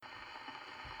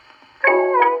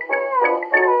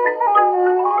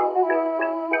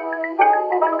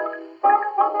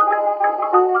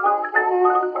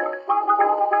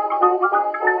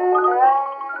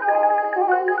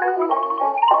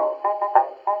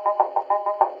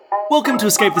Welcome to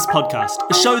Escape This Podcast,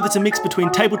 a show that's a mix between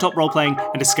tabletop role-playing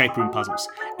and escape room puzzles.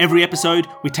 Every episode,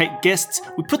 we take guests,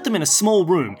 we put them in a small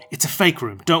room. It's a fake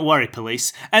room, don't worry,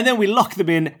 police. And then we lock them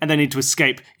in and they need to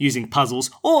escape using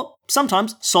puzzles, or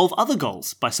sometimes solve other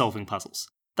goals by solving puzzles.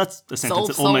 That's a sentence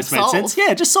that almost made sense.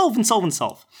 Yeah, just solve and solve and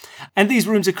solve. And these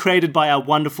rooms are created by our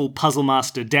wonderful puzzle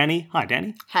master, Danny. Hi,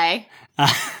 Danny. Hey.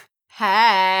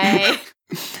 Hey.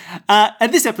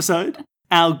 And this episode,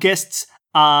 our guests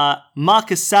are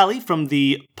Marcus Sally from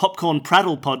the Popcorn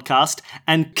Prattle podcast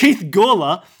and Keith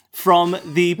Gawler from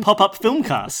the Pop-Up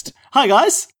Filmcast. Hi,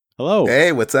 guys. Hello.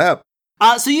 Hey, what's up?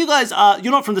 So you guys,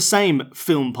 you're not from the same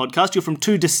film podcast. You're from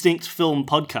two distinct film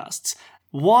podcasts.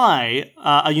 Why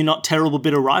are you not terrible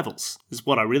bitter rivals, is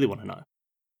what I really want to know.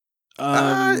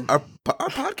 Our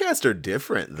podcasts are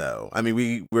different, though. I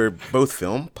mean, we're both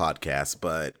film podcasts,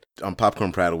 but on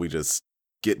Popcorn Prattle, we just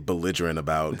get belligerent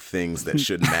about things that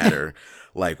shouldn't matter,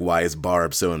 like why is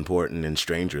Barb so important in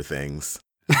Stranger Things?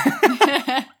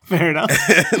 Fair enough.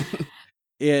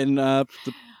 In the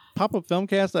Pop-Up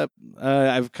Filmcast,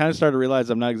 I've kind of started to realize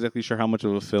I'm not exactly sure how much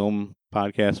of a film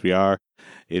podcast we are.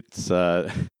 It's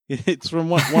from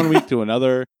one week to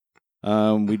another.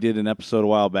 We did an episode a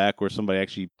while back where somebody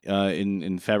actually,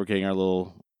 in fabricating our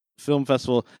little film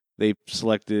festival, they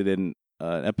selected an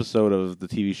episode of the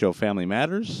TV show Family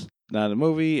Matters, not a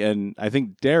movie. And I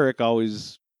think Derek,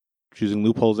 always choosing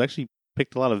loopholes, actually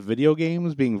picked a lot of video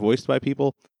games being voiced by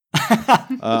people.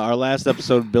 Our last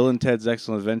episode, Bill and Ted's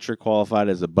Excellent Adventure, qualified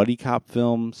as a buddy cop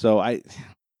film. So I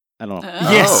don't know.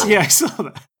 Yes, yeah, I saw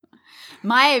that.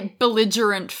 My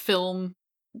belligerent film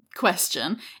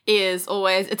question is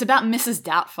always, it's about Mrs.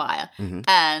 Doubtfire,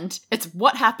 and it's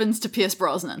what happens to Pierce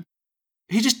Brosnan.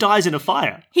 He just dies in a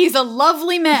fire. He's a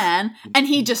lovely man, and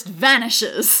he just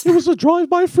vanishes. It was a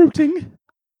drive-by fruiting.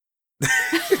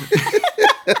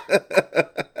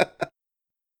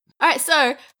 All right,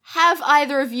 so have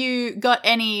either of you got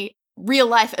any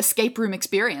real-life escape room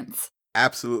experience?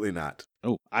 Absolutely not.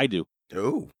 Oh, I do.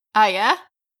 Oh. Oh, yeah?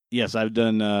 Yes, I've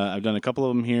done a couple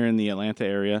of them here in the Atlanta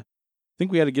area. I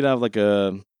think we had to get out of like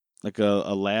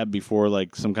a lab before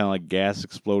like some kind of like gas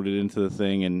exploded into the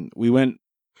thing, and we went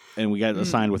and we got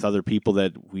assigned with other people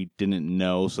that we didn't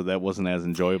know, so that wasn't as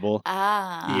enjoyable.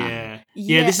 Yeah,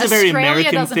 this is a very Australia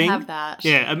American doesn't thing. Have that.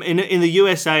 Yeah, in the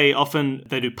USA, often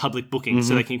they do public bookings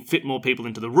so they can fit more people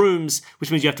into the rooms,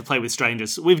 which means you have to play with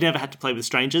strangers. We've never had to play with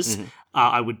strangers.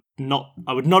 I would not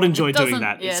enjoy doing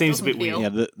that. Yeah, it seems a bit feel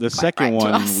weird. Yeah, the second right to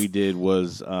one us. we did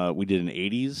was we did an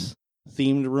 80s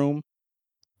themed room.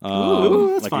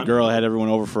 Ooh, that's like fun. a girl had everyone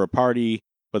over for a party,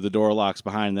 but the door locks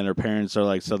behind, and then her parents are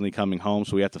like suddenly coming home,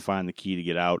 so we have to find the key to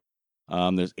get out.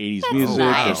 There's 80s music,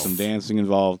 nice. there's some dancing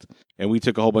involved, and we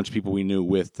took a whole bunch of people we knew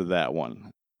with to that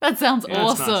one. That sounds Yeah,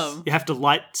 that's nice. awesome. You have to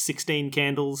light 16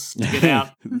 candles to get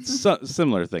out.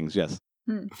 Similar things, yes.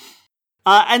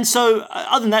 And so,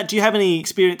 other than that, do you have any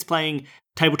experience playing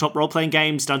tabletop role-playing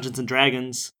games, Dungeons &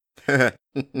 Dragons?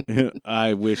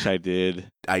 I wish I did.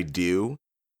 I do.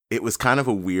 It was kind of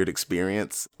a weird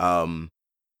experience.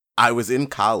 I was in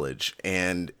college,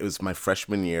 and it was my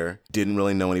freshman year. Didn't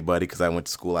really know anybody because I went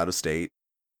to school out of state.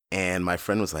 And my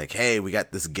friend was like, "Hey, we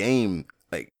got this game.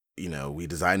 Like, we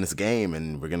designed this game,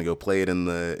 and we're gonna go play it in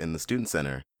the student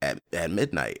center at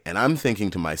midnight." And I'm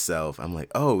thinking to myself, I'm like,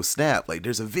 "Oh snap! Like,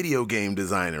 there's a video game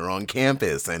designer on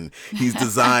campus, and he's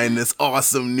designed this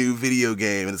awesome new video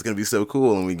game, and it's gonna be so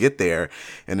cool." And we get there,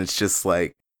 and it's just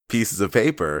like pieces of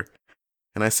paper.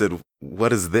 And I said,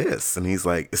 "What is this?" And he's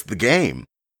like, "It's the game."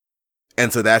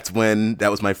 And so that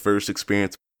was my first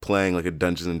experience playing like a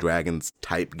Dungeons and Dragons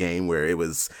type game where it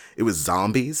was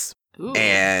zombies. Ooh.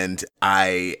 And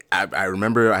I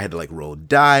remember I had to like roll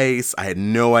dice. I had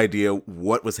no idea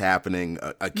what was happening.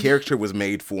 A character was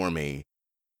made for me,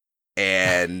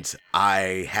 and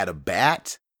I had a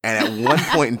bat. And at one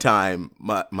point in time,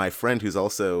 my friend, who's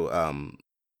also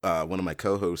one of my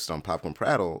co-hosts on Popcorn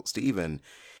Prattle, Steven,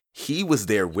 he was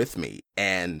there with me,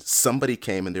 and somebody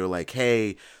came and they were like,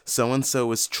 "Hey, so-and-so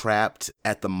is trapped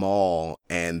at the mall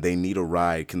and they need a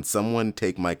ride. Can someone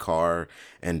take my car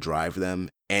and drive them?"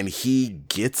 And he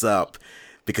gets up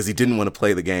because he didn't want to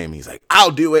play the game. He's like,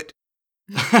 "I'll do it."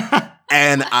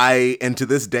 And to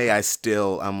this day,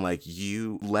 I'm like,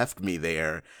 "You left me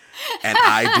there." And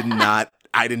I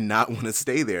did not want to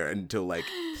stay there until like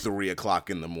 3:00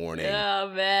 in the morning.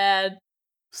 Oh, man.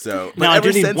 So, Now, I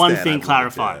do need one then, thing I've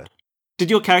clarified. learned, Did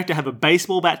your character have a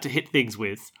baseball bat to hit things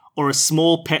with, or a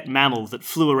small pet mammal that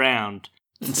flew around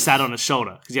and sat on his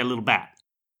shoulder because he had a little bat?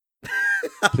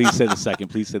 Please say the second.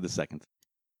 Please say the second.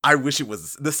 I wish it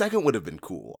was. The second would have been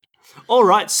cool. All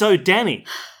right, so Danny,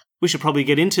 we should probably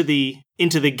get into the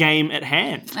game at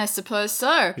hand. I suppose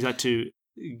so. Would you like to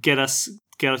get us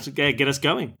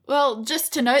going? Well,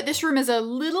 just to note, this room is a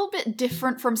little bit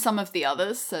different from some of the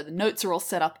others, so the notes are all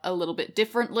set up a little bit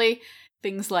differently.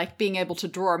 Things like being able to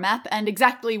draw a map and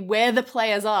exactly where the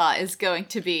players are is going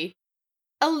to be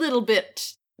a little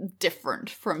bit different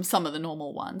from some of the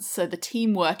normal ones. So the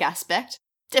teamwork aspect,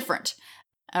 different.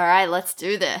 All right, let's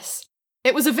do this.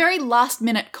 It was a very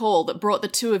last-minute call that brought the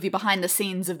two of you behind the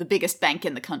scenes of the biggest bank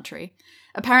in the country.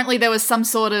 Apparently there was some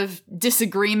sort of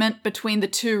disagreement between the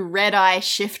two red-eye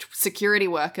shift security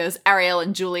workers, Ariel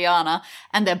and Juliana,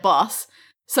 and their boss,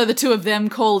 so the two of them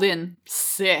called in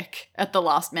sick at the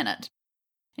last minute.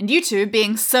 And you two,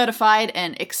 being certified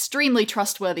and extremely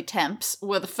trustworthy temps,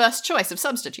 were the first choice of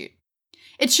substitute.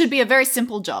 It should be a very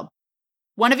simple job.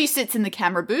 One of you sits in the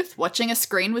camera booth watching a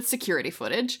screen with security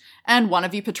footage, and one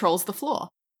of you patrols the floor.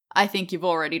 I think you've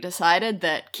already decided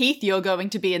that, Keith, you're going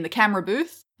to be in the camera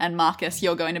booth, and Marcus,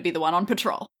 you're going to be the one on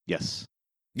patrol. Yes.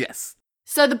 Yes.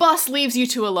 So the boss leaves you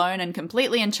two alone and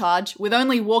completely in charge, with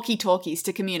only walkie-talkies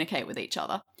to communicate with each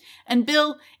other. And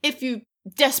Bill, if you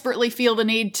desperately feel the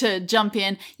need to jump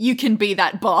in, you can be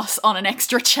that boss on an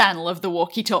extra channel of the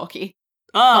walkie-talkie.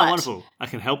 Ah, wonderful. I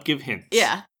can help give hints.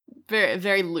 Yeah. Very,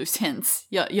 very loose hints.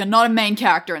 You're not a main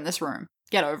character in this room.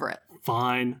 Get over it.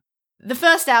 Fine. The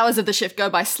first hours of the shift go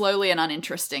by slowly and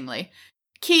uninterestingly.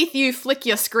 Keith, you flick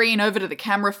your screen over to the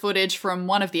camera footage from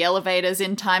one of the elevators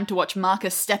in time to watch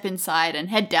Marcus step inside and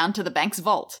head down to the bank's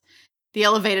vault. The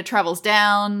elevator travels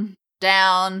down.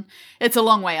 It's a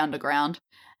long way underground.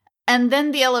 And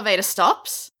then the elevator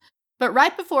stops, but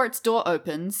right before its door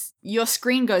opens, your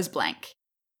screen goes blank.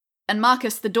 And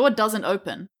Marcus, the door doesn't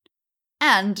open.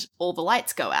 And all the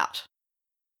lights go out.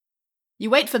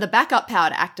 You wait for the backup power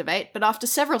to activate, but after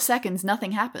several seconds,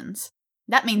 nothing happens.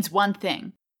 That means one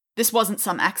thing. This wasn't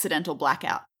some accidental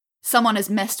blackout. Someone has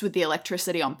messed with the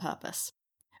electricity on purpose.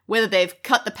 Whether they've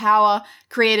cut the power,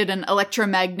 created an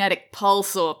electromagnetic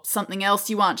pulse, or something else,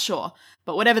 you aren't sure.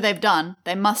 But whatever they've done,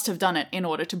 they must have done it in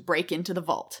order to break into the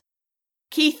vault.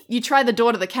 Keith, you try the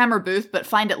door to the camera booth, but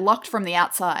find it locked from the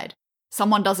outside.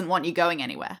 Someone doesn't want you going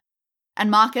anywhere. And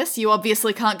Marcus, you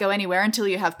obviously can't go anywhere until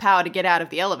you have power to get out of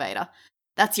the elevator.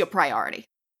 That's your priority.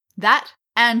 That,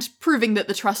 and proving that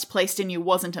the trust placed in you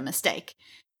wasn't a mistake.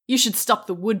 You should stop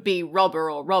the would-be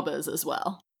robber or robbers as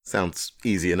well. Sounds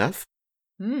easy enough.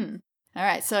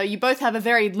 Alright, so you both have a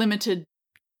very limited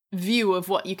view of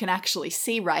what you can actually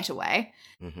see right away.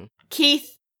 Mm-hmm.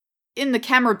 Keith, in the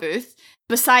camera booth,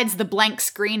 besides the blank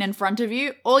screen in front of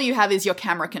you, all you have is your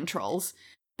camera controls.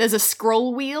 There's a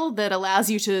scroll wheel that allows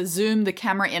you to zoom the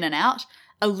camera in and out,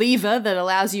 a lever that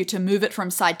allows you to move it from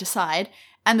side to side,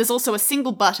 and there's also a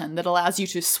single button that allows you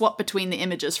to swap between the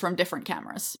images from different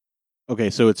cameras. Okay,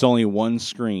 so it's only one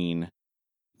screen.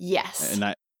 Yes.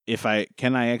 And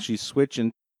can I actually switch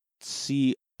and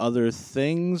see other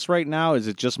things right now? Is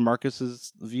it just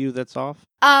Marcus's view that's off?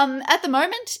 At the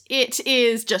moment, it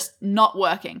is just not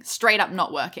working. Straight up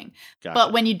not working. Gotcha.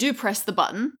 But when you do press the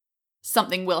button,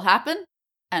 something will happen.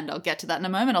 And I'll get to that in a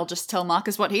moment. I'll just tell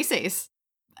Marcus what he sees.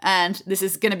 And this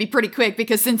is going to be pretty quick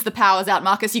because since the power's out,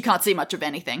 Marcus, you can't see much of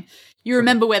anything. You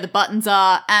remember where the buttons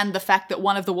are and the fact that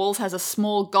one of the walls has a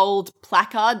small gold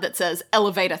placard that says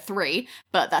Elevator 3,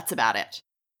 but that's about it.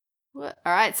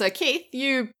 Alright, so Keith,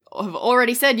 you have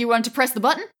already said you wanted to press the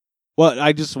button? Well,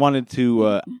 I just wanted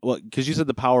to, because you said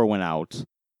the power went out.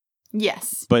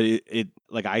 Yes. But it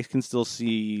I can still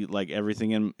see,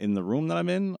 everything in the room that I'm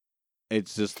in.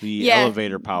 It's just the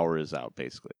elevator power is out,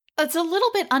 basically. It's a little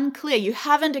bit unclear. You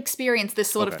haven't experienced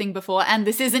this sort of thing before, and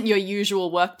this isn't your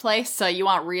usual workplace, so you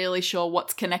aren't really sure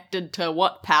what's connected to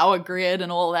what power grid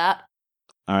and all that.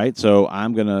 All right, so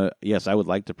I'm going to, I would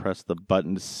like to press the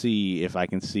button to see if I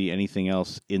can see anything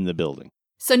else in the building.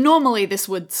 So normally this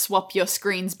would swap your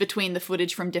screens between the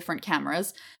footage from different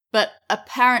cameras, but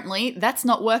apparently that's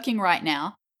not working right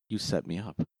now. You set me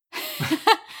up.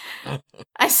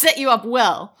 I set you up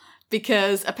well.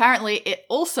 Because apparently it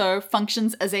also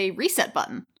functions as a reset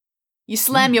button. You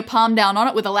slam your palm down on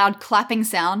it with a loud clapping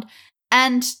sound,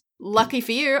 and, lucky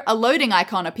for you, a loading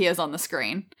icon appears on the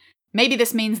screen. Maybe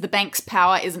this means the bank's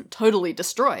power isn't totally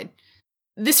destroyed.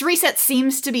 This reset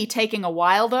seems to be taking a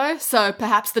while though, so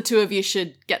perhaps the two of you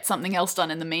should get something else done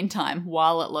in the meantime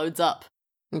while it loads up.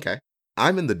 Okay.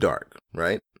 I'm in the dark,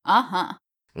 right? Uh-huh.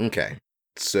 Okay.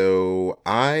 So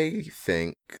I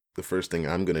think the first thing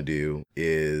I'm going to do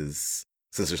is,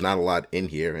 since there's not a lot in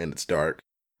here and it's dark,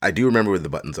 I do remember where the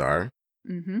buttons are.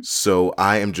 Mm-hmm. So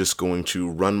I am just going to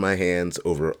run my hands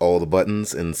over all the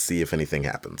buttons and see if anything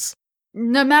happens.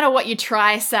 No matter what you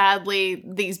try, sadly,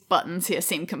 these buttons here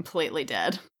seem completely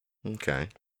dead. Okay.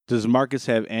 Does Marcus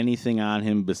have anything on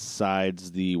him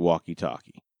besides the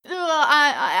walkie-talkie?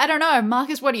 I don't know.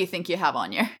 Marcus, what do you think you have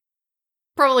on you?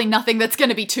 Probably nothing that's going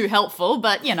to be too helpful,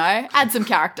 but, add some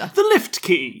character. The lift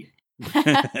key.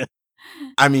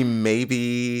 I mean,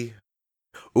 maybe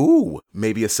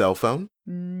a cell phone?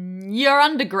 You're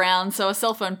underground, so a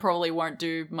cell phone probably won't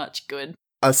do much good.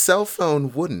 A cell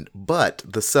phone wouldn't, but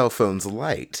the cell phone's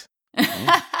light.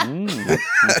 Hold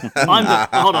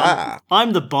on.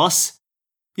 I'm the boss.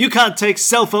 You can't take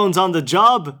cell phones on the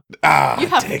job.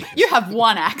 You have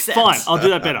one accent. Fine, I'll do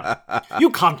that better. You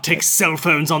can't take cell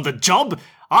phones on the job.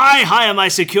 I hire my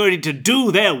security to do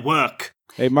their work.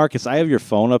 Hey, Marcus, I have your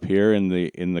phone up here in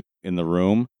the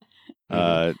room.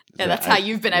 Yeah, that's how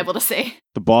you've been able to see.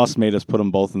 The boss made us put them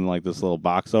both in like this little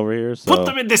box over here. So. Put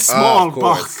them in this small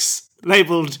box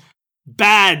labeled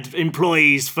 "bad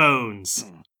employees' phones."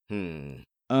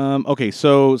 Okay,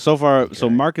 so far, so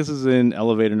Marcus is in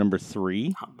elevator number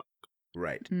 3.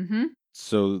 Right. Mm-hmm.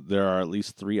 So there are at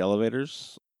least 3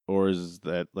 elevators, or is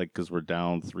that because we're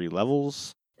down 3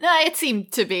 levels? No, it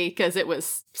seemed to be because it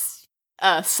was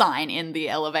a sign in the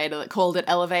elevator that called it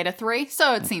elevator 3,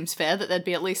 so it seems fair that there'd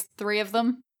be at least 3 of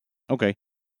them. Okay,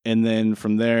 and then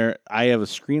from there, I have a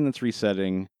screen that's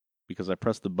resetting because I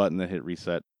pressed the button that hit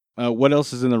reset. What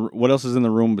else is in the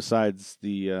room besides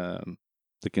the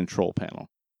control panel?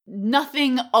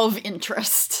 Nothing of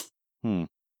interest.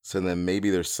 So then maybe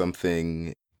there's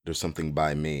something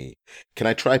by me. Can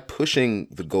I try pushing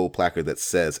the gold placard that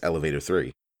says elevator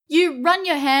 3? You run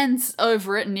your hands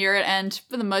over it, near it, and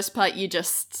for the most part you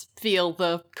just feel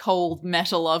the cold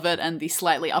metal of it and the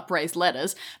slightly upraised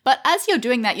letters. But as you're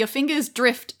doing that, your fingers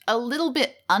drift a little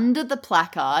bit under the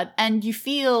placard and you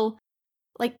feel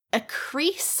like a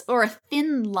crease or a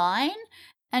thin line,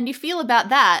 and you feel about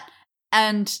that,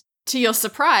 and to your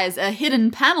surprise, a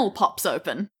hidden panel pops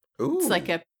open. Ooh. It's like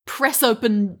a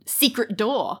press-open secret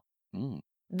door. Mm.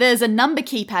 There's a number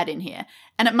keypad in here,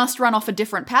 and it must run off a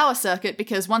different power circuit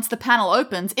because once the panel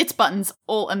opens, its buttons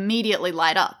all immediately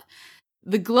light up.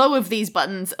 The glow of these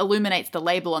buttons illuminates the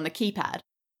label on the keypad,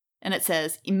 and it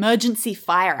says, Emergency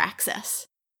Fire Access.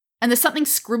 And there's something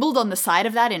scribbled on the side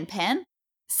of that in pen.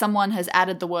 Someone has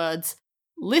added the words,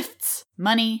 Lifts,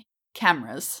 Money,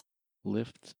 Cameras.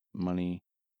 Lift, money,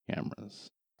 cameras.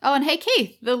 Oh, and hey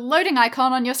Keith, the loading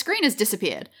icon on your screen has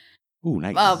disappeared. Ooh,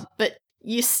 nice. But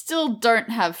you still don't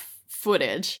have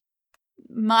footage.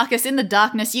 Marcus, in the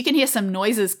darkness, you can hear some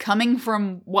noises coming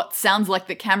from what sounds like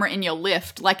the camera in your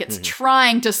lift, like it's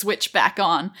trying to switch back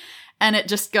on. And it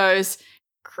just goes,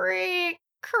 creak,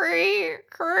 creak,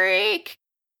 creak,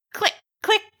 click,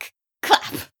 click,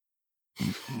 clap.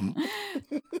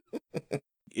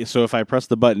 So if I press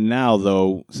the button now,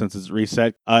 though, since it's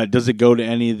reset, does it go to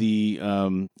any of the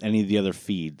other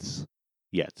feeds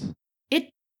yet? It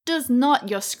does not.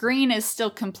 Your screen is still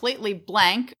completely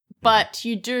blank, but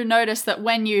you do notice that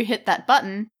when you hit that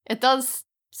button, it does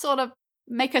sort of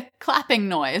make a clapping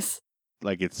noise.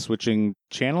 Like it's switching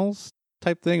channels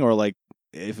type thing, or like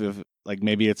if like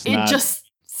maybe it's not. It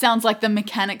just sounds like the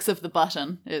mechanics of the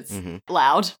button. It's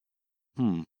loud.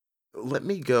 Let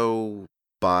me go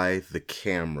by the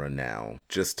camera now,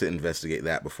 just to investigate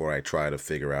that before I try to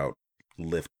figure out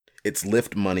lift. It's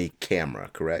lift money camera,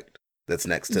 correct? That's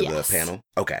next to the panel?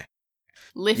 Okay.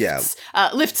 Lifts. Yeah.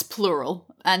 Lifts plural,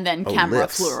 and then camera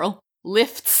lifts. plural.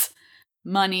 Lifts,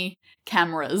 money,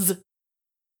 cameras.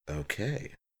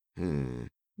 Okay.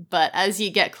 But as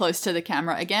you get close to the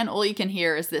camera again, all you can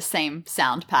hear is this same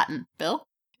sound pattern. Bill?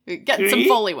 Get some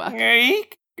Foley work.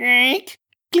 Creak, creak,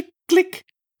 click, click,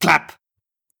 clap.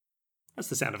 That's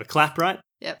the sound of a clap, right?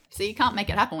 Yep. So you can't make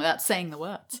it happen without saying the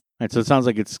words. Right, so it sounds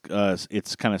like it's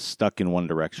kind of stuck in one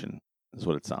direction, is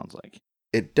what it sounds like.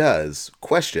 It does.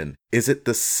 Question, is it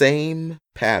the same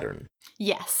pattern?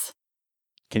 Yes.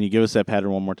 Can you give us that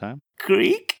pattern one more time?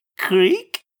 Creak,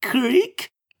 creak, creak,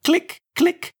 click,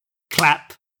 click,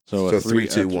 clap. So 3,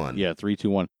 2, 1. Yeah, 3, 2,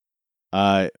 1.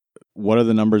 What are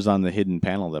the numbers on the hidden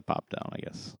panel that popped down, I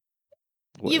guess?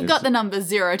 You've got the numbers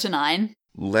 0 to 9.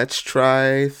 Let's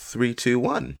try 3, 2,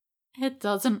 1. It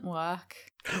doesn't work.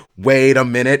 Wait a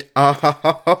minute.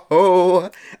 Oh,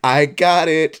 I got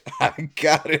it.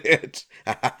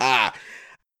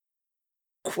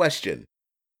 Question.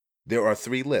 There are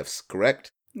 3 lifts,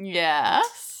 correct?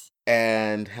 Yes.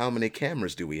 And how many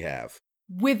cameras do we have?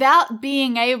 Without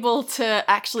being able to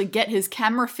actually get his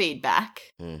camera feedback,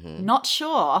 not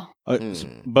sure.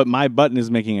 But my button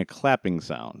is making a clapping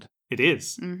sound. It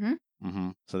is.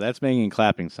 So that's making a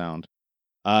clapping sound.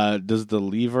 Does the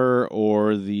lever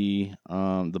or the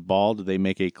ball, do they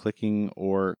make a clicking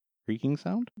or creaking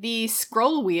sound? The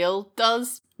scroll wheel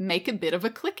does make a bit of a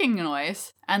clicking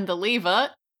noise, and the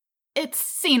lever It's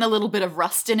seen a little bit of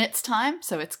rust in its time,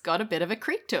 so it's got a bit of a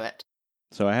creak to it.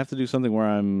 So I have to do something where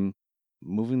I'm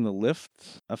moving the lift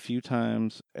a few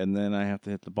times, and then I have to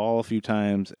hit the ball a few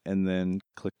times, and then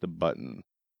click the button.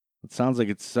 It sounds like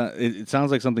it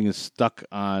sounds like something is stuck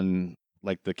on,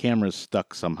 like the camera's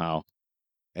stuck somehow,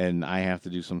 and I have to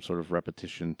do some sort of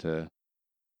repetition to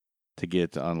get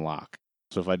it to unlock.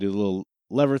 So if I do the little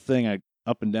lever thing, I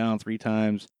up and down 3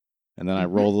 times, and then I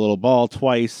roll the little ball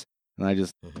twice, and I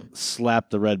just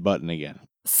slap the red button again.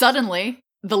 Suddenly,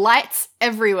 the lights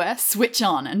everywhere switch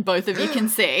on, and both of you can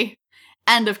see.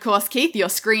 And of course, Keith, your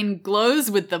screen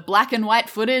glows with the black and white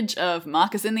footage of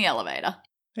Marcus in the elevator.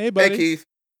 Hey, buddy. Hey, Keith.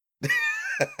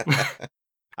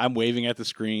 I'm waving at the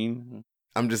screen.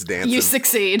 I'm just dancing. You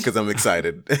succeed. Because I'm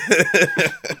excited.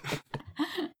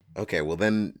 Okay, well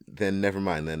then never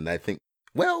mind. Then I think.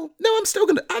 Well, no,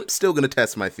 I'm still gonna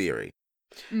test my theory.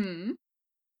 Mm.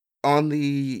 On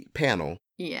the panel,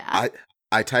 Yeah.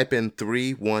 I type in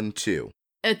 312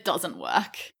 It doesn't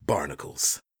work.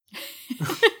 barnacles.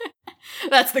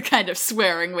 That's the kind of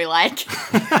swearing we like.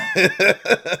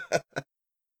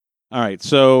 All right,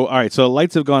 so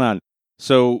lights have gone on.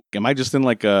 So am I just in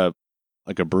like a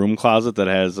broom closet that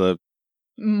has a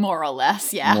More or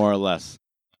less, yeah. more or less?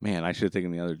 Man, I should have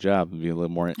taken the other job. It'd be a little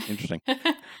more interesting. All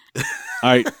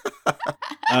right.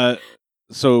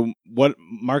 So what,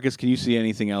 Marcus? Can you see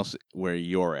anything else where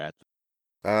you're at?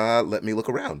 Let me look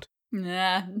around.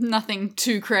 Nah, nothing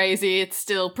too crazy. It's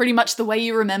still pretty much the way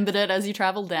you remembered it as you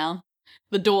traveled down.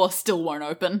 The door still won't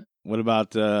open. What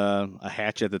about a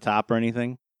hatch at the top or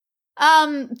anything?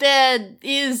 There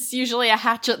is usually a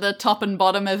hatch at the top and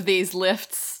bottom of these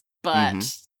lifts,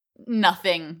 but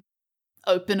nothing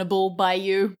openable by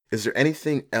you. Is there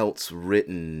anything else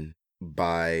written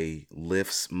by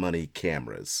Lyft's Money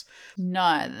Cameras?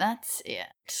 No, that's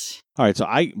it. All right, so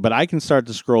I can start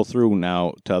to scroll through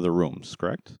now to other rooms,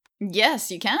 correct? Yes,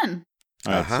 you can.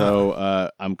 All right, so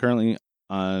I'm currently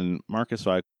on Marcus,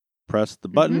 so I press the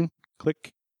button,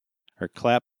 click, or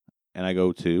clap, and I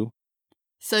go to...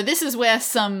 So this is where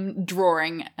some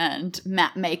drawing and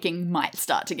map making might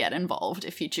start to get involved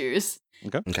if you choose.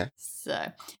 Okay.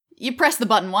 So you press the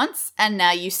button once, and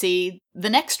now you see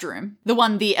the next room, the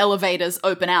one the elevators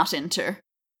open out into.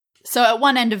 So at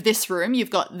one end of this room, you've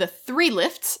got the 3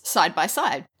 lifts side by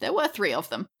side. There were 3 of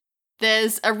them.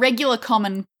 There's a regular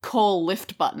common call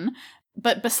lift button,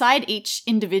 but beside each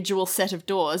individual set of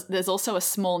doors, there's also a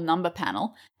small number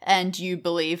panel, and you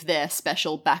believe they're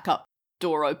special backup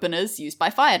door openers used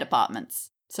by fire departments,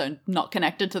 so not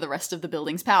connected to the rest of the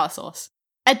building's power source.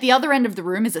 At the other end of the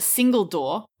room is a single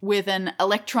door with an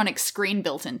electronic screen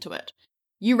built into it.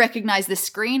 You recognize this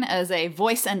screen as a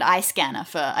voice and eye scanner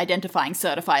for identifying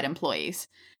certified employees.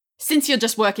 Since you're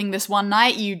just working this one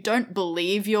night, you don't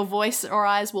believe your voice or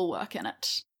eyes will work in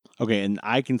it. Okay, and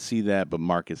I can see that, but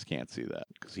Marcus can't see that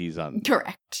because he's on...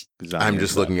 Correct. I'm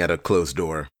just looking at a closed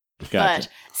door. Gotcha. But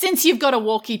since you've got a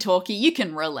walkie-talkie, you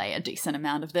can relay a decent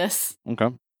amount of this. Okay.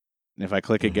 If I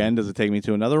click again, does it take me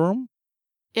to another room?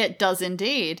 It does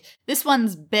indeed. This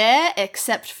one's bare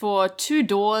except for 2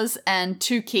 doors and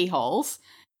 2 keyholes.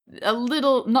 A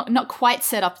little, not quite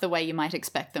set up the way you might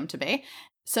expect them to be.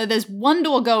 So there's one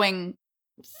door going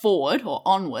forward or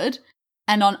onward,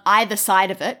 and on either side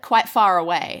of it, quite far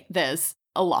away, there's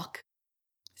a lock.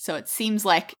 So it seems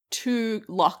like 2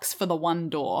 locks for the one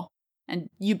door. And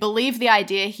you believe the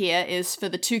idea here is for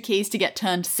the 2 keys to get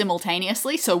turned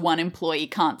simultaneously so one employee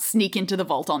can't sneak into the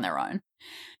vault on their own.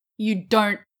 You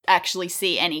don't actually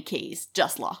see any keys,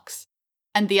 just locks.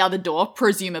 And the other door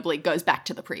presumably goes back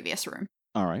to the previous room.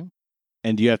 All right.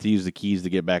 And do you have to use the keys to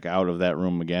get back out of that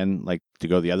room again, like to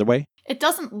go the other way? It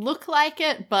doesn't look like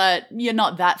it, but you're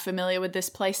not that familiar with this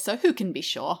place, so who can be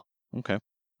sure? Okay.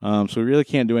 So we really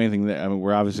can't do anything there. I mean,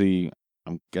 we're obviously...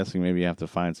 I'm guessing maybe you have to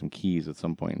find some keys at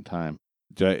some point in time.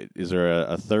 Is there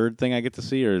a third thing I get to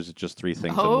see, or is it just 3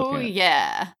 things I'm Oh, looking at?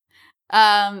 yeah.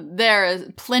 There are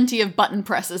plenty of button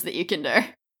presses that you can do. All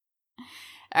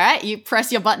right, you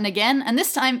press your button again, and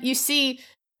this time you see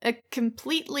a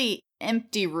completely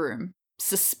empty room.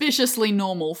 Suspiciously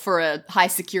normal for a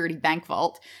high-security bank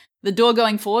vault. The door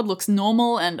going forward looks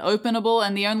normal and openable,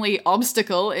 and the only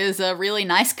obstacle is a really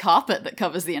nice carpet that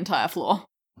covers the entire floor.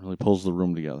 Really pulls the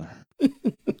room together.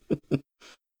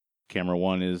 Camera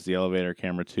 1 is the elevator.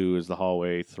 Camera 2 is the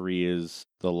hallway. 3 is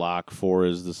the lock. 4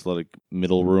 is this like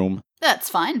middle room. That's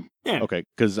fine. Yeah. Okay,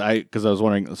 because I was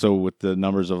wondering. So with the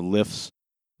numbers of lifts,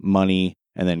 money,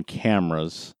 and then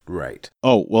cameras. Right.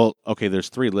 Oh well. Okay, there's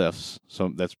 3 lifts,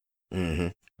 so that's Mm-hmm.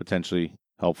 potentially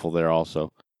helpful there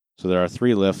also. So there are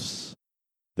 3 lifts.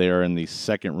 They are in the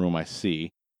second room I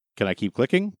see. Can I keep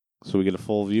clicking? so we get a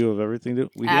full view of everything that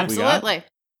we got? Absolutely.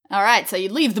 All right, so you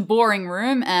leave the boring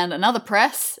room and another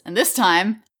press, and this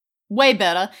time, way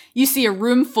better, you see a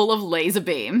room full of laser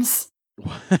beams.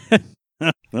 Oh,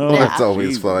 Yeah. That's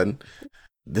always fun.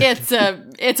 It's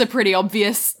a pretty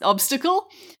obvious obstacle,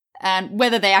 and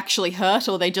whether they actually hurt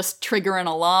or they just trigger an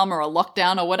alarm or a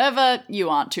lockdown or whatever, you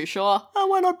aren't too sure. Oh,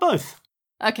 why not both?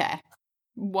 Okay.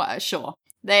 Sure.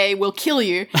 They will kill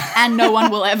you, and no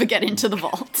one will ever get into the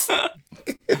vault.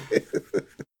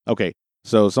 Okay,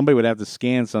 so somebody would have to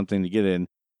scan something to get in.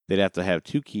 They'd have to have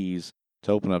 2 keys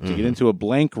to open up to get into a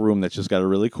blank room that's just got a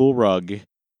really cool rug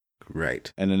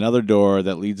Right. and another door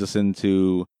that leads us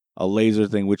into a laser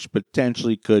thing, which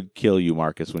potentially could kill you,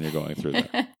 Marcus, when you're going through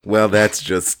that. Well, that's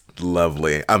just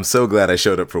lovely. I'm so glad I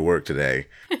showed up for work today.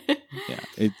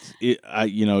 Yeah,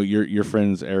 your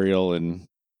friends Ariel and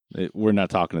we're not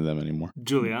talking to them anymore.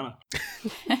 Juliana.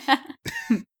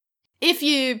 If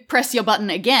you press your button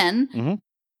again, Mhm.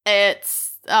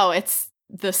 it's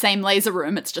the same laser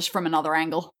room, it's just from another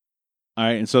angle. All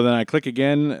right, and so then I click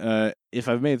again. If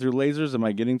I've made it through lasers, am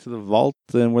I getting to the vault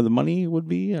and where the money would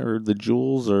be, or the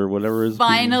jewels, or whatever is?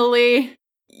 Finally,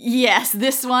 yes,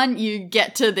 this one you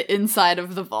get to the inside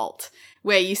of the vault,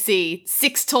 where you see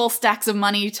 6 tall stacks of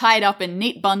money tied up in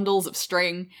neat bundles of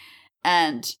string,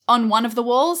 and on one of the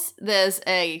walls there's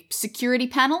a security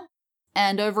panel,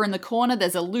 and over in the corner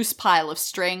there's a loose pile of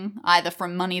string, either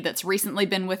from money that's recently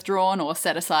been withdrawn or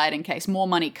set aside in case more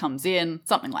money comes in,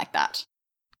 something like that.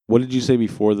 What did you say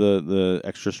before the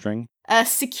extra string? A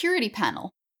security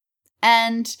panel.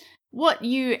 And what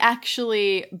you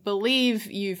actually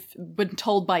believe you've been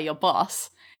told by your boss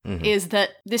Mhm. is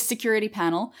that this security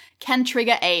panel can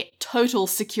trigger a total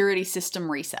security system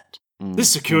reset. This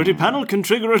security panel can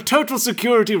trigger a total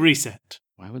security reset.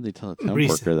 Why would they tell a temp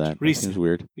Reset, worker that? That reset. seems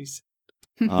weird. Reset.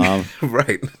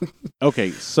 Right.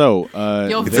 Okay, so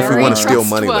You're If we very wanna steal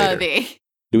money later. trustworthy.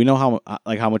 do we know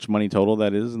how much money total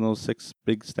that is in those 6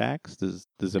 big stacks? Does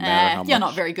it matter how much? You're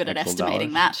not very good at actual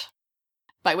estimating dollars? that.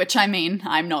 By which I mean,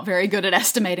 I'm not very good at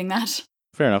estimating that.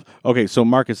 Fair enough. Okay, so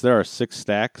Marcus, there are 6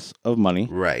 stacks of money.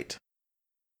 Right.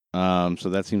 So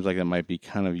that seems like that might be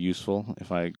kind of useful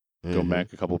if I go Mhm.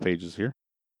 back a couple pages here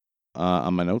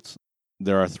on my notes.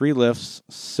 There are 3 lifts,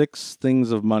 6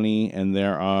 things of money, and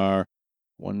there are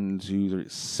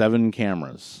 7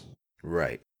 cameras.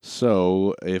 Right.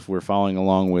 So if we're following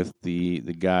along with the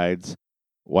guides,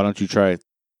 why don't you try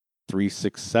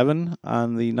 367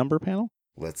 on the number panel?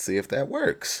 Let's see if that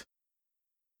works.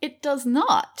 It does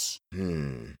not.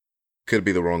 Could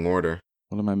be the wrong order.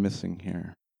 What am I missing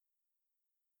here?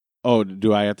 Oh,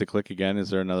 do I have to click again? Is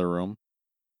there another room?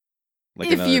 Like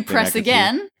If another you thing I press can see?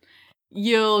 again,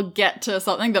 you'll get to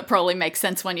something that probably makes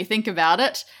sense when you think about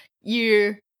it.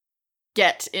 You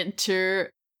get into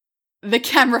the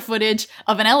camera footage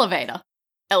of an elevator.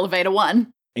 Elevator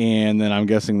 1. And then I'm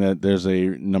guessing that there's a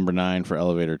number 9 for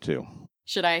elevator 2.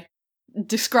 Should I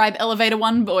describe elevator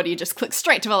 1, or do you just click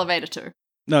straight to elevator 2?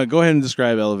 No, go ahead and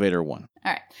describe elevator 1.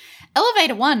 All right.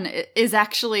 Elevator 1 is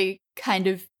actually kind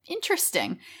of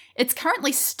interesting. It's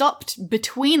currently stopped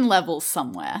between levels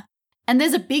somewhere, and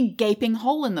there's a big gaping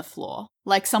hole in the floor,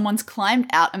 like someone's climbed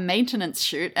out a maintenance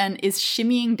chute and is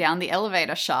shimmying down the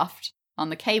elevator shaft on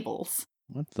the cables.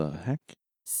 What the heck?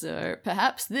 So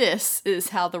perhaps this is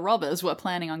how the robbers were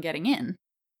planning on getting in.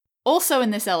 Also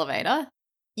in this elevator,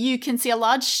 you can see a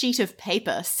large sheet of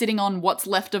paper sitting on what's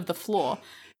left of the floor,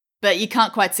 but you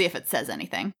can't quite see if it says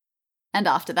anything. And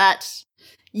after that,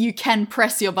 you can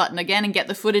press your button again and get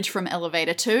the footage from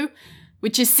elevator 2,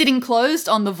 which is sitting closed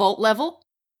on the vault level,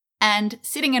 and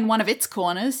sitting in one of its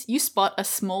corners, you spot a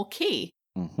small key.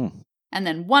 Mm-hmm. And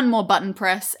then one more button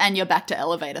press, and you're back to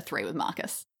elevator 3 with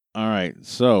Marcus. All right,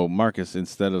 so Marcus,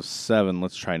 instead of 7,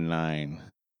 let's try 9.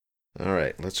 All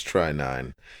right, let's try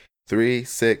 9. 3,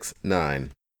 6,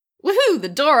 9. Woohoo! The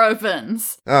door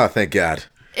opens! Oh, thank God.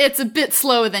 It's a bit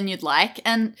slower than you'd like,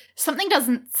 and something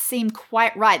doesn't seem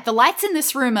quite right. The lights in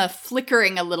this room are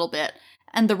flickering a little bit,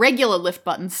 and the regular lift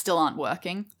buttons still aren't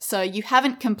working, so you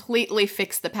haven't completely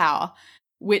fixed the power,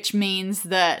 which means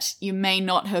that you may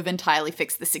not have entirely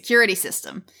fixed the security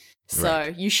system. So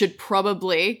Right. you should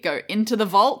probably go into the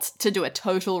vault to do a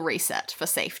total reset for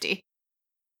safety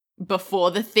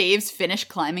before the thieves finish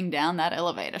climbing down that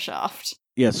elevator shaft.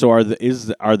 Yeah, so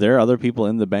are there other people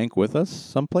in the bank with us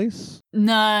someplace?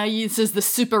 No, this is the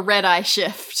super red eye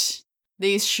shift.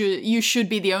 You should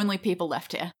be the only people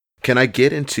left here. Can I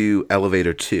get into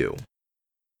elevator 2?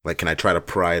 Like, can I try to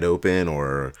pry it open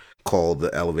or call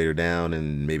the elevator down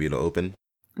and maybe it'll open?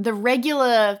 The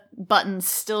regular buttons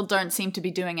still don't seem to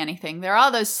be doing anything. There are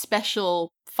those special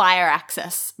fire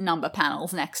access number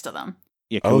panels next to them.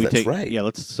 Yeah, that's right. Yeah,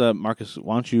 let's, Marcus,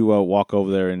 why don't you walk over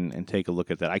there and take a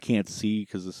look at that? I can't see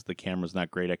because the camera's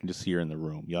not great. I can just see her in the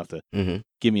room. You'll have to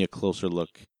give me a closer look.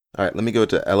 All right, let me go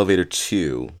to elevator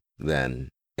 2 then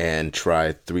and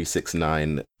try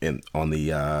 369 on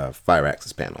the fire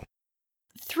access panel.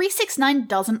 369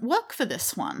 doesn't work for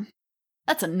this one.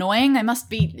 That's annoying. They must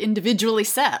be individually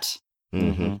set.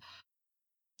 Mm-hmm.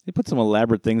 They put some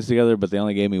elaborate things together, but they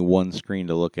only gave me one screen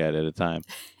to look at a time.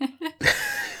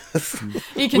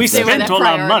 You can We see where spent their all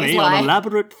our money priorities lie. on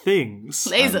elaborate things.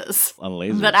 Lasers. On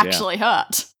lasers, that actually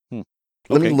hurt.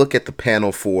 Let me Okay. look at the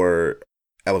panel for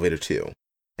elevator 2.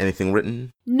 Anything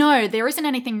written? No, there isn't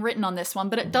anything written on this one,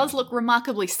 but it does look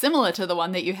remarkably similar to the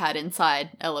one that you had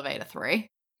inside elevator 3.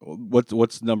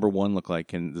 What's number 1 look like?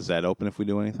 Does that open if we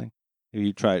do anything? Have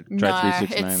you tried No,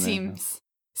 369 it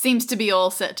seems to be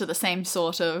all set to the same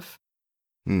sort of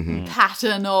Mm-hmm.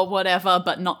 pattern or whatever,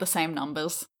 but not the same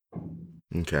numbers.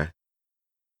 Okay.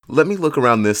 Let me look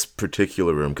around this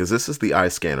particular room, because this is the eye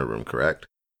scanner room, correct?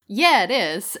 Yeah, it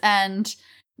is, and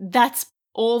that's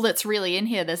all that's really in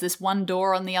here. There's this one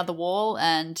door on the other wall,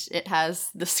 and it has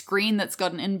the screen that's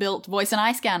got an inbuilt voice and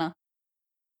eye scanner.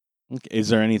 Okay. Is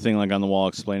there anything like on the wall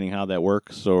explaining how that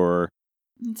works, or?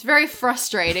 It's very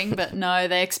frustrating, but no,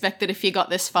 they expect that if you got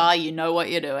this far, you know what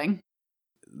you're doing.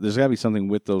 There's got to be something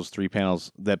with those 3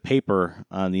 panels. That paper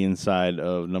on the inside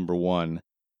of number 1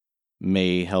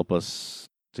 may help us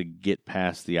to get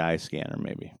past the eye scanner,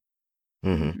 maybe.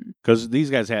 Mm-hmm. Because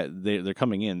these guys they're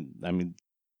coming in. I mean,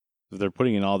 they're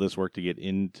putting in all this work to get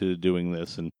into doing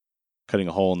this and cutting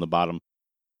a hole in the bottom.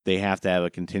 They have to have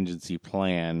a contingency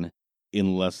plan,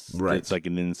 unless it's like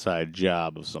an inside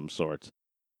job of some sort.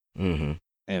 Mm-hmm.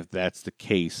 And if that's the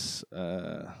case,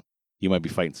 you might be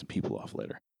fighting some people off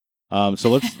later. So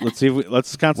let's see if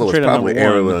let's Well, concentrate it's on probably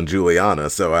number 1. Aaron and Juliana,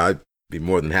 so I'd be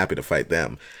more than happy to fight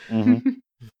them.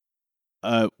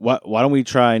 Mm-hmm. Why don't we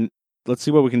try? Let's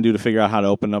see what we can do to figure out how to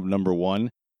open up number 1,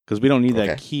 because we don't need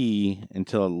that key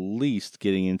until at least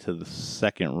getting into the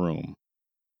second room.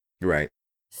 Right.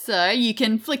 So you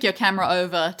can flick your camera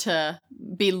over to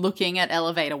be looking at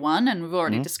elevator 1, and we've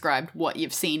already described what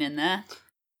you've seen in there.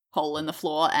 Hole in the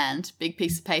floor and big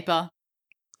piece of paper.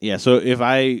 Yeah, so if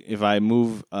I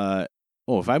move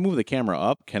if I move the camera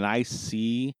up, can I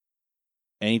see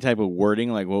any type of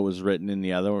wording like what was written in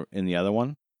the other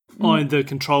one? Oh, in the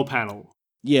control panel.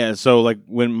 Yeah, so like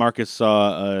when Marcus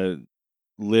saw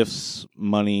lifts,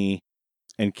 money,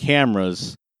 and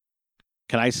cameras,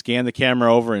 can I scan the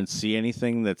camera over and see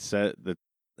anything that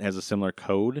has a similar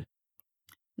code?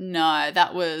 No,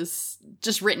 that was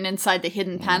just written inside the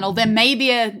hidden panel. There may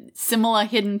be a similar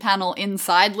hidden panel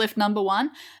inside lift number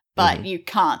 1, but you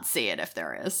can't see it if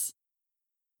there is.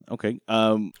 Okay.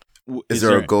 Is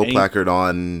there a gold placard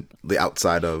on the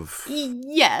outside of?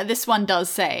 Yeah, this one does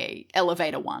say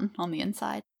elevator 1 on the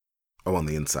inside. Oh, on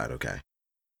the inside. Okay.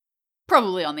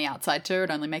 Probably on the outside too. It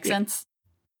only makes sense.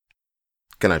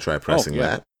 Can I try pressing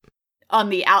that? On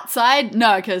the outside?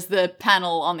 No, because the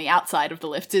panel on the outside of the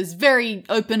lift is very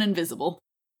open and visible.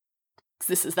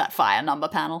 This is that fire number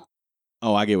panel.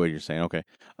 Oh, I get what you're saying. Okay.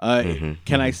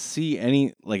 Can I see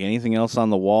anything else on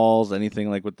the walls? Anything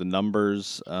like with the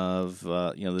numbers of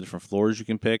the different floors you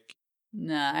can pick?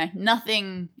 No,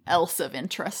 nothing else of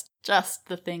interest. Just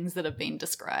the things that have been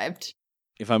described.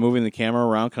 If I'm moving the camera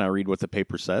around, can I read what the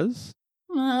paper says?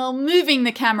 Well, moving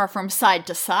the camera from side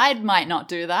to side might not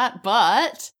do that,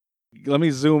 but Let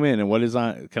me zoom in, and what is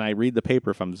on? Can I read the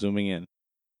paper if I'm zooming in?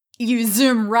 you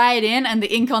zoom right in and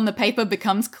the ink on the paper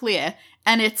becomes clear,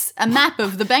 and it's a map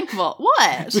of the bank vault.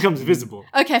 What? It becomes visible.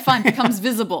 Okay, fine, becomes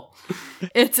visible.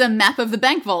 It's a map of the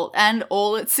bank vault and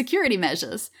all its security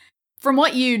measures. From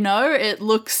what you know, it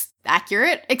looks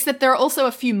accurate, except there are also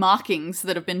a few markings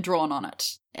that have been drawn on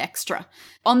it. Extra.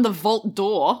 On the vault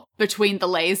door, between the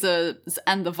lasers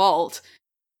and the vault,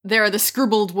 there are the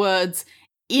scribbled words,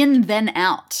 in then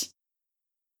out.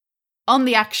 On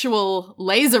the actual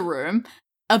laser room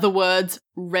are the words,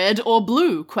 red or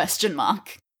blue, ?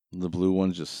 The blue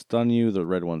ones just stun you, the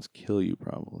red ones kill you,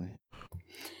 probably.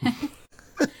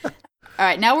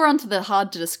 Alright, now we're on to the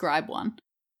hard to describe one.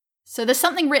 So there's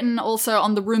something written also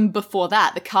on the room before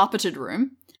that, the carpeted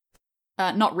room.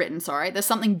 Not written, sorry. There's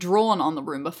something drawn on the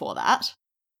room before that.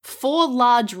 4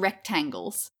 large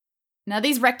rectangles. Now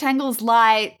these rectangles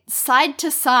lie side to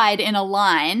side in a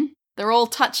line. They're all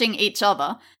touching each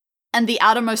other. And the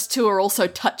outermost 2 are also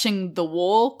touching the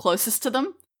wall closest to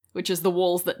them, which is the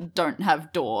walls that don't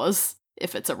have doors,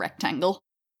 if it's a rectangle.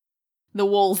 The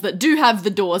walls that do have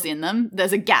the doors in them,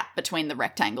 there's a gap between the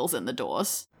rectangles and the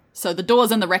doors. So the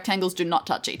doors and the rectangles do not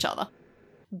touch each other.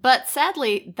 But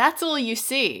sadly, that's all you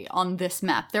see on this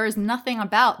map. There is nothing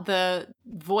about the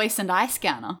voice and eye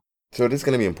scanner. So it is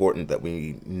going to be important that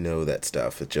we know that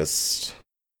stuff. It just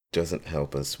doesn't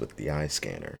help us with the eye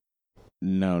scanner.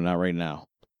 No, not right now.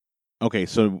 Okay,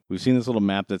 so we've seen this little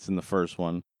map that's in the first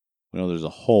one. We know there's a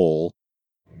hole.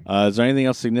 Is there anything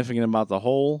else significant about the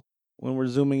hole when we're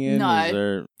zooming in? No. Is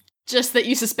there... Just that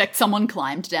you suspect someone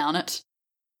climbed down it.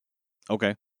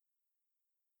 Okay.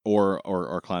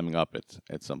 Or climbing up it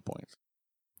at some point.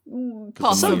 Possibly.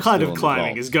 Some kind still of in the climbing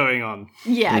vault. is going on.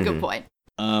 Yeah, Mhm. good point.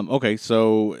 Okay,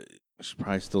 so we should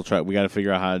probably still try. We got to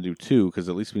figure out how to do 2, because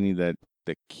at least we need the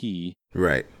key.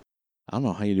 Right. I don't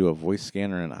know how you do a voice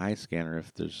scanner and eye scanner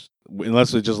if there's...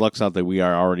 Unless it just lucks out that we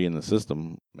are already in the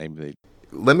system. Maybe they...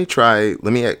 Let me try it.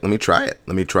 Let me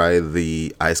try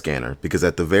the eye scanner, because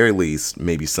at the very least,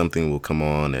 maybe something will come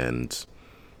on and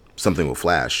something will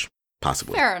flash,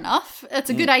 possibly. Fair enough. It's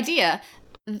a good idea.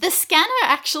 The scanner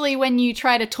actually, when you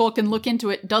try to talk and look into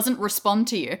it, doesn't respond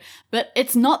to you. But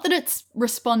it's not that it's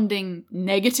responding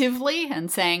negatively and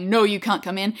saying, no, you can't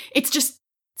come in. It's just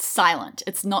silent.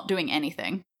 It's not doing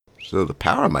anything. So the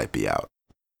power might be out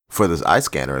for this eye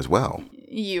scanner as well.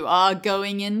 You are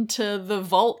going into the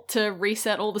vault to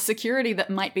reset all the security that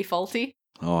might be faulty.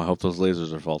 Oh, I hope those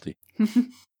lasers are faulty.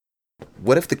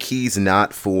 What if the key's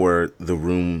not for the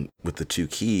room with the 2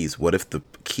 keys? What if the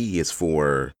key is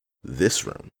for this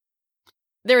room?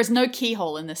 There is no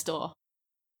keyhole in this door.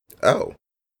 Oh.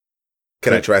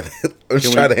 Can I try the, let's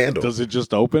Can try we- the handle? Does it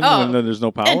just open Oh, when there's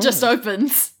no power? It just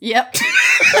opens. Yep.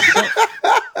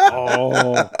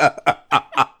 Oh.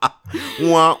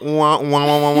 Wah, wah, wah,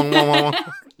 wah, wah, wah, wah.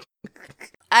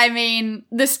 I mean,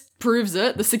 this proves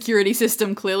it. The security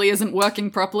system clearly isn't working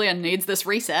properly and needs this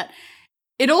reset.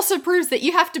 It also proves that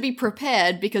you have to be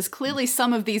prepared, because clearly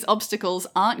some of these obstacles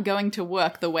aren't going to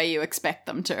work the way you expect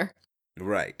them to.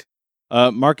 Right.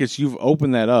 Marcus, you've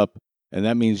opened that up, and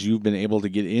that means you've been able to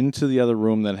get into the other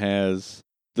room that has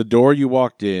the door you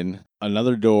walked in,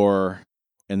 another door,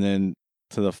 and then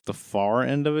to the far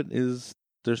end of it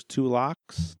there's 2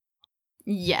 locks?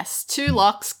 Yes, 2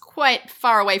 locks quite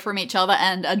far away from each other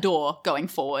and a door going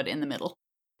forward in the middle.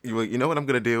 You know what I'm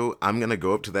going to do? I'm going to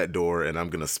go up to that door and I'm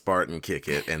going to Spartan kick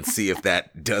it and see if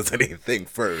that does anything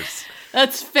first.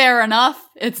 That's fair enough.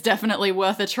 It's definitely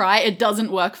worth a try. It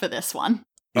doesn't work for this one.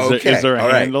 Is there a all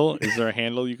right. handle? Is there a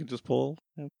handle you can just pull?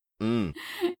 Mm.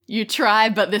 You try,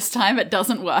 but this time it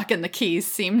doesn't work and the keys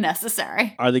seem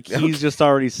necessary. Are the keys just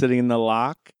already sitting in the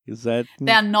lock? Is that...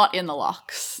 They're not in the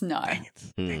locks, no. Dang it.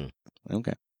 Mm.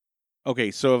 Okay.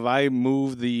 Okay, so if I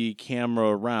move the camera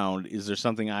around, is there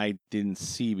something I didn't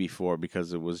see before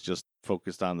because it was just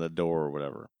focused on the door or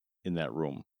whatever in that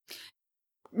room?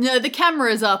 No, the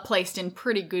cameras are placed in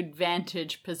pretty good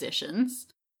vantage positions.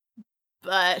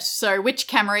 But, so which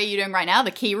camera are you doing right now?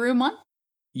 The key room one?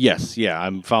 Yes, yeah,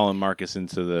 I'm following Marcus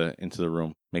into the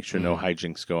room. Make sure no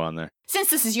hijinks go on there.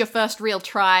 Since this is your first real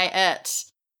try at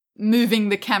moving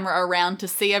the camera around to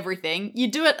see everything, you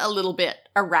do it a little bit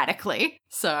erratically.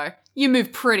 So you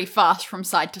move pretty fast from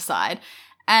side to side.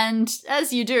 And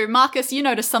as you do, Marcus, you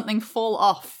notice something fall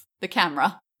off the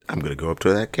camera. I'm going to go up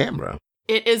to that camera.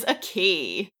 It is a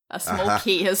key. A small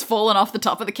key has fallen off the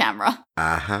top of the camera.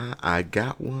 I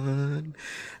got one.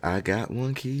 I got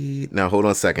one key. Now, hold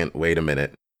on a second. Wait a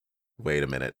minute.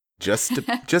 Just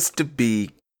to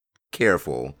be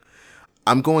careful,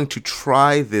 I'm going to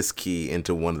try this key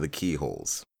into one of the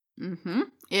keyholes. Mm-hmm.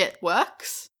 It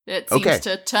works. It seems Okay.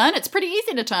 to turn. It's pretty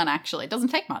easy to turn, actually. It doesn't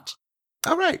take much.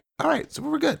 All right. So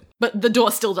we're good. But the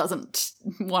door still doesn't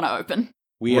want to open.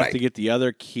 We have Right. to get the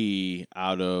other key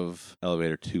out of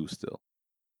elevator 2 still.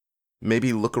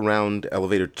 Maybe look around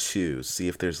elevator 2, see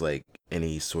if there's like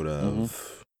any sort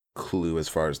of clue as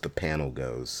far as the panel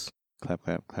goes. Clap,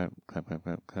 clap, clap, clap, clap,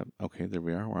 clap, clap. Okay, there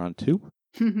we are. We're on 2.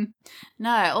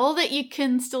 No, all that you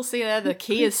can still see there, the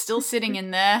key is still sitting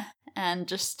in there, and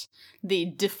just the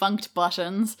defunct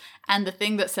buttons, and the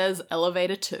thing that says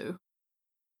elevator 2.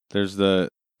 There's the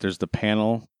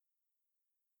panel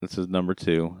that says number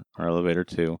 2, or elevator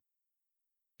 2.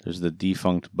 There's the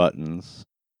defunct buttons,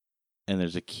 and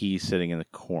there's a key sitting in the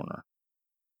corner.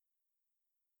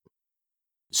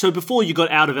 So before you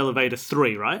got out of elevator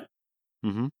 3, right?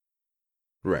 Mm-hmm.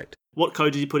 Right. What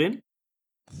code did you put in?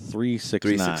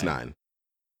 369.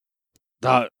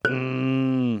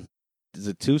 369. Is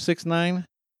it 269?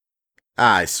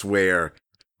 I swear.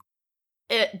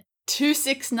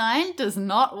 269 does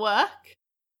not work.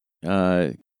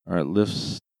 All right,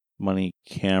 lifts money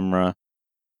camera.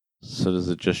 So does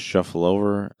it just shuffle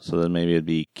over? So then maybe it'd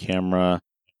be camera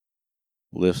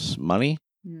lifts money.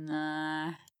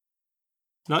 Nah.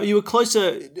 No, you were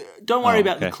closer. Don't worry Oh,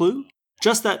 about the okay. clue.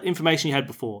 just that information you had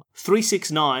before.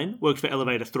 369 worked for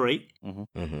elevator 3.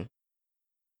 Mm-hmm.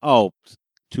 Oh,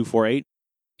 248?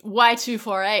 Why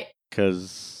 248?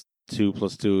 Because 2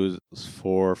 plus 2 is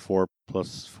 4. 4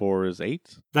 plus 4 is 8?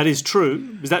 That is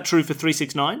true. Is that true for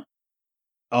 369?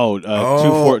 Oh,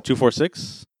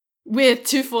 246? With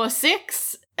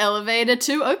 246, elevator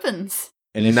 2 opens.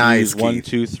 And if Nice, you use 1, Keith.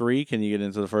 2, 3, can you get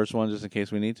into the first one just in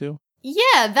case we need to?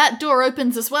 Yeah, that door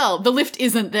opens as well. The lift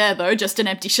isn't there though, just an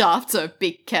empty shaft, so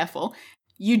be careful.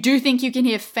 You do think you can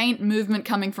hear faint movement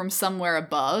coming from somewhere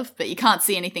above, but you can't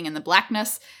see anything in the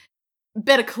blackness.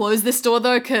 Better close this door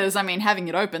though, because, having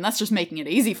it open, that's just making it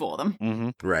easy for them.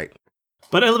 Mm-hmm. Right.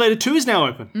 But elevator 2 is now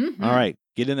open. Mhm. All right,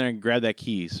 get in there and grab that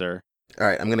key, sir. All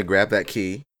right, I'm going to grab that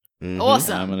key. Mhm.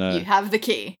 Awesome. I'm gonna- You have the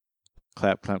key.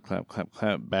 Clap, clap, clap, clap,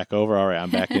 clap. Back over. All right, I'm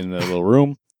back in the little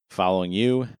room, following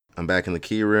you. I'm back in the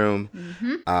key room.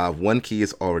 Mm-hmm. One key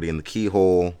is already in the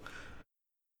keyhole.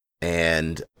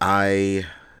 And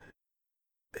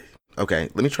okay,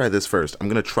 let me try this first. I'm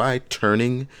going to try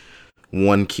turning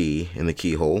one key in the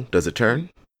keyhole. Does it turn?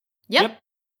 Yep.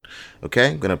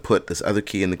 Okay, I'm going to put this other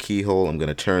key in the keyhole. I'm going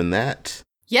to turn that.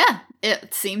 Yeah,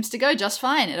 it seems to go just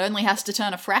fine. It only has to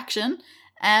turn a fraction,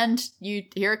 and you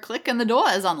hear a click and the door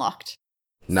is unlocked.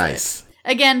 Nice.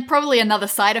 Again, probably another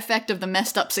side effect of the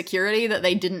messed up security that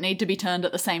they didn't need to be turned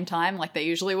at the same time like they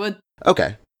usually would.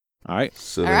 Okay, All right,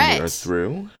 so All then we right. are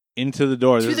through. into the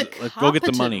door. To This the is- let's go get the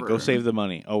carpeted money. Go room. save the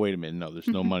money. Oh, wait a minute. No, there's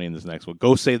no money in this next one.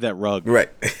 Go save that rug. Right.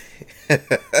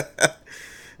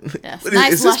 Yes, What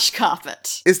nice is lush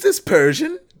carpet. Is this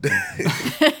Persian?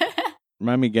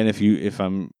 Remind me again if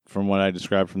I'm from what I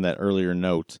described from that earlier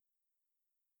note.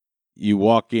 You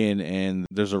walk in and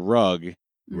there's a rug.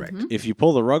 Right. Mhm. If you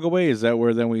pull the rug away, is that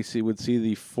where then would see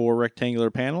the 4 rectangular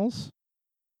panels?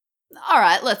 All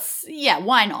right,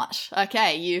 why not?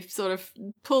 Okay, you sort of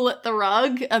pull at the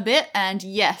rug a bit, and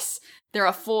yes, there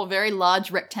are 4 very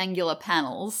large rectangular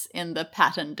panels in the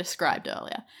pattern described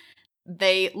earlier.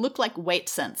 They look like weight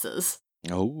sensors.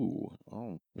 Oh,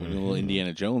 we're doing a little Mhm.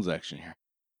 Indiana Jones action here.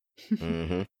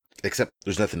 Mm-hmm. Except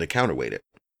there's nothing to counterweight it.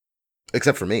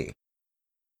 Except for me.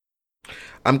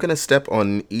 I'm gonna step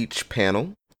on each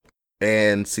panel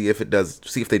and see if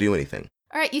they do anything.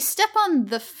 All right, you step on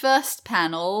the first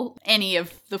panel, any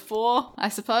of the 4, I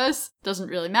suppose, doesn't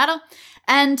really matter.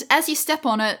 And as you step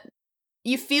on it,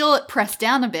 you feel it press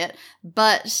down a bit,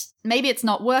 but maybe it's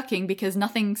not working because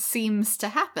nothing seems to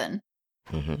happen.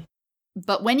 Mm-hmm.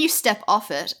 But when you step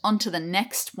off it onto the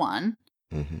next one,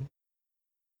 Mm-hmm.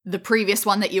 the previous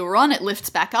one that you were on, it lifts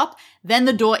back up. Then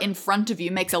the door in front of you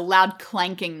makes a loud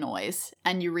clanking noise,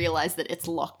 and you realize that it's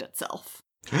locked itself.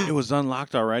 It was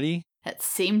unlocked already? It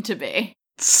seemed to be.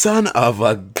 Son of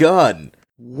a gun!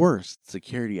 Worst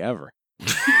security ever.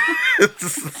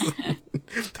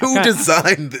 Who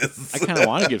designed this? I kind of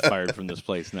want to get fired from this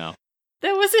place now.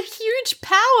 There was a huge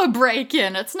power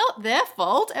break-in. It's not their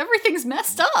fault. Everything's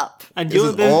messed up. And This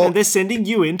is all- and they're sending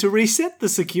you in to reset the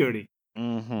security.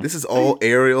 Mm-hmm. This is all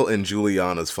Ariel and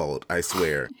Juliana's fault, I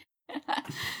swear.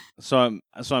 So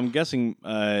I'm guessing,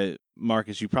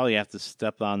 Marcus, you probably have to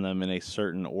step on them in a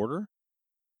certain order.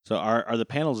 So are the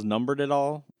panels numbered at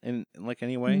all in like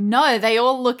any way? No, they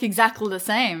all look exactly the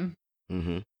same.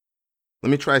 Mm-hmm. Let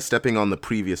me try stepping on the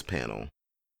previous panel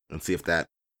and see if that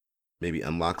maybe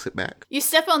unlocks it back. You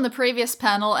step on the previous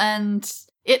panel and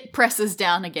it presses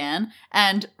down again,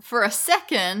 and for a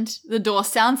second, the door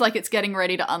sounds like it's getting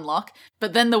ready to unlock,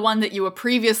 but then the one that you were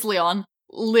previously on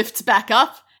lifts back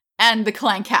up, and the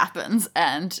clank happens,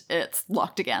 and it's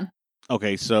locked again.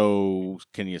 Okay, so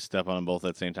can you step on them both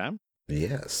at the same time?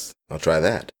 Yes, I'll try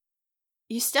that.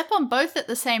 You step on both at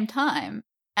the same time,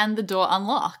 and the door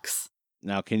unlocks.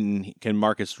 Now, can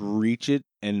Marcus reach it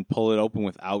and pull it open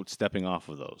without stepping off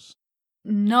of those?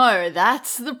 No,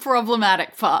 that's the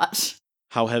problematic part.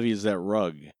 How heavy is that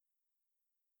rug?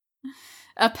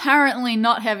 Apparently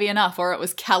not heavy enough, or it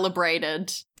was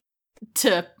calibrated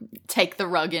to take the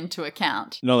rug into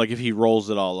account. No, like if he rolls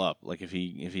it all up, like if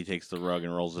he takes the rug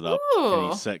and rolls it up, can Ooh.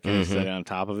 he set it on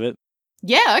top of it?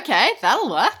 Yeah, okay, that'll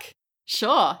work.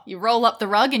 Sure, you roll up the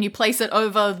rug and you place it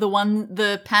over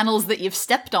the panels that you've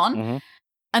stepped on, Mhm.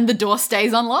 and the door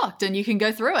stays unlocked and you can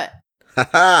go through it. Ha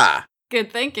ha!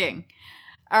 Good thinking.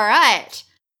 All right,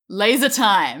 laser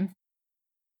time.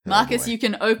 Marcus, boy. you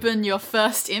can open your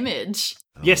first image.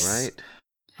 Yes.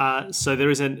 Right. So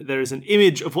there is an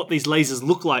image of what these lasers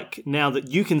look like now that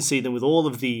you can see them with all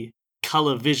of the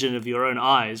color vision of your own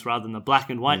eyes rather than the black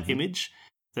and white image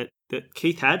that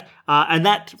Keith had. And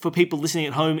that, for people listening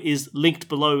at home, is linked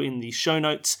below in the show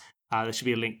notes. There should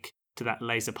be a link to that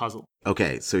laser puzzle.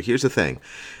 Okay, so here's the thing.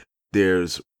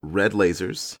 There's red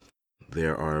lasers.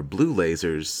 there are blue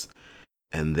lasers,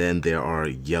 and then there are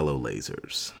yellow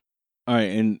lasers. All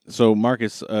right, and so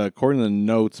Marcus, according to the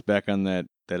notes back on that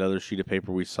other sheet of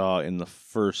paper we saw in the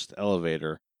first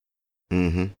elevator,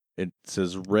 Mm-hmm. it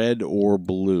says red or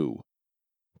blue.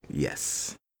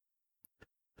 Yes.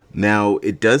 Now,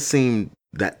 it does seem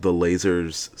that the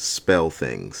lasers spell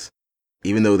things.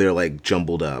 Even though they're like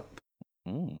jumbled up,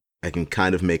 I can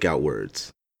kind of make out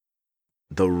words.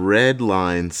 The red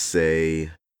lines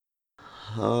say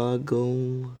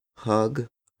huggle, hug,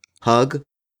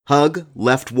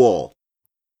 left wall.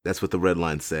 That's what the red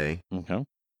lines say. Okay.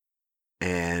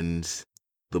 And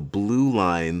the blue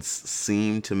lines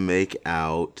seem to make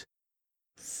out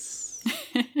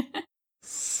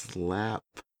slap.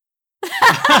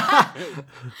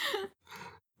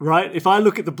 Right? If I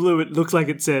look at the blue, it looks like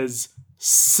it says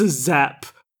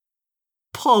Szap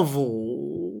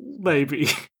Pavel, maybe.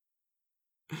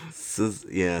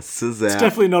 Yeah, It's Szap.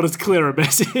 definitely not as clear a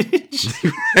message.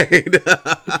 Right.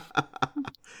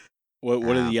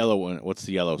 What are the yellow one? What's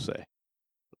the yellow say?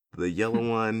 The yellow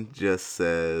one just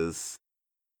says.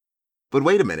 But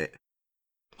wait a minute.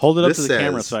 Hold it up This to the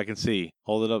camera says- so I can see.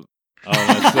 Hold it up. Oh,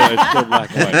 it's still black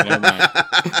and white. Never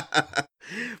mind.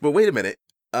 But wait a minute.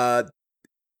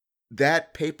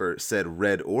 That paper said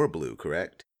red or blue,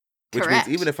 correct? Which Correct.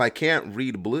 means even if I can't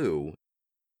read blue,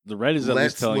 The red is at least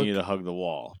Let's telling look- you to hug the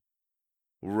wall.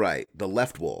 right, the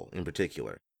left wall in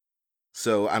particular.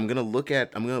 So I'm gonna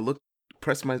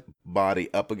press my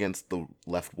body up against the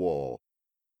left wall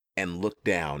and look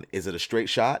down. Is it a straight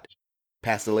shot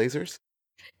past the lasers?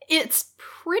 It's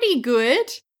pretty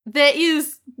good. There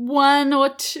is one or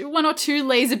two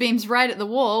laser beams right at the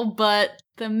wall, but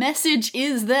the message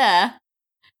is there.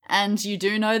 And you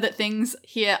do know that things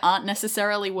here aren't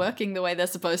necessarily working the way they're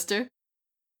supposed to.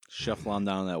 Shuffle on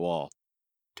down that wall.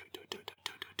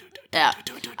 Yeah,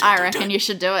 I reckon you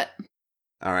should do it.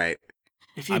 All right.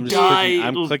 If you I'm just die, clicking,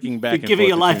 I'm it'll clicking be back and giving forth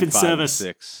your life between in 5 and service.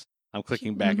 6. I'm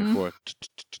clicking back and Mhm. forth.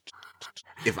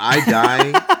 If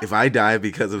I die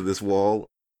because of this wall,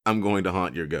 I'm going to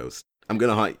haunt your ghost. I'm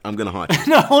gonna haunt you.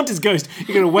 No, haunt his ghost.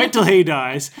 You're going to wait till he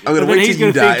dies. I'm gonna and then wait he's till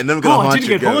you gonna die, think, and then I'm gonna I haunt didn't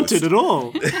your get haunted ghost." at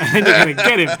all. And then you're going to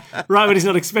get him right when he's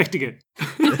not expecting it.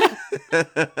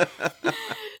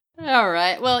 All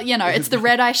right. Well, it's the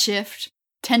red eye shift.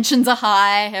 Tensions are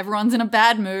high. Everyone's in a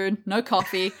bad mood. No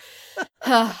coffee.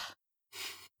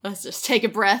 Let's just take a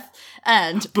breath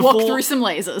and walk Before- through some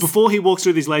lasers. Before he walks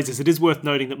through these lasers, it is worth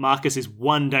noting that Marcus is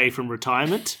 1 day from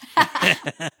retirement.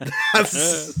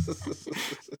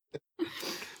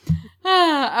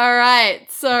 All right.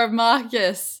 So,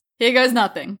 Marcus, here goes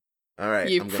nothing. All right.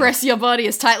 You press your body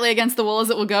as tightly against the wall as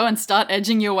it will go and start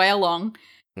edging your way along.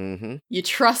 Mm-hmm. You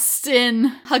trust in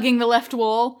hugging the left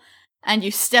wall, and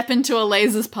you step into a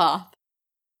laser's path.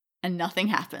 And nothing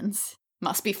happens.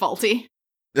 Must be faulty.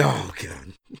 Oh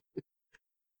god.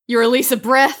 You release a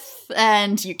breath,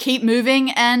 and you keep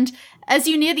moving, and as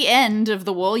you near the end of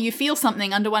the wall, you feel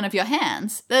something under one of your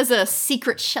hands. There's a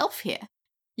secret shelf here.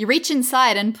 You reach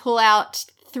inside and pull out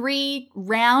 3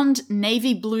 round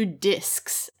navy blue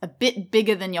discs, a bit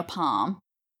bigger than your palm.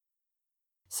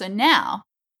 So now,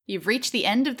 you've reached the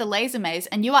end of the laser maze,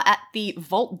 and you are at the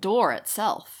vault door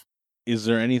itself. Is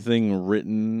there anything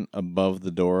written above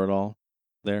the door at all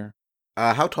there?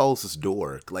 How tall is this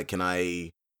door? Like, can I?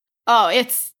 Oh,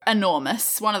 it's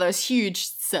enormous. One of those huge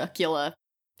circular,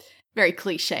 very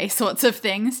cliche sorts of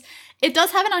things. It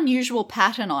does have an unusual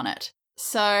pattern on it.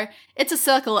 So it's a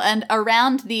circle, and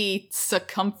around the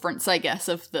circumference, I guess,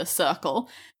 of the circle,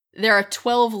 there are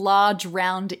 12 large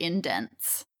round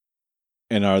indents.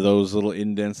 And are those little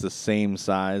indents the same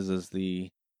size as the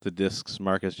discs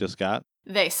Marcus just got?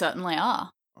 They certainly are.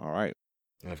 All right.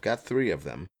 I've got 3 of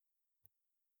them.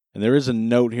 And there is a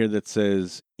note here that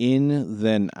says, in,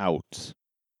 then out.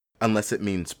 Unless it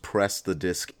means press the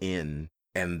disc in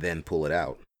and then pull it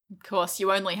out. Of course,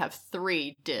 you only have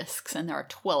 3 discs, and there are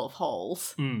 12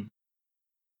 holes. Mm.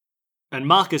 And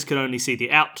Marcus can only see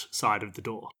the outside of the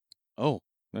door. Oh,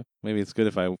 maybe it's good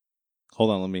if I...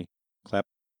 Hold on, let me clap.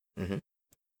 Mhm.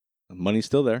 Money's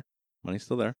still there. Money's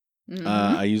still there. Mhm.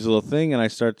 I use a little thing, and I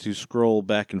start to scroll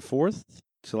back and forth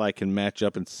till I can match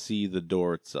up and see the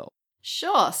door itself.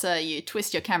 Sure, so you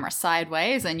twist your camera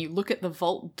sideways and you look at the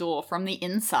vault door from the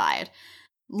inside.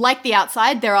 Like the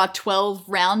outside, there are 12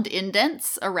 round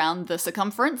indents around the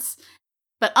circumference,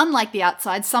 but unlike the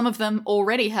outside, some of them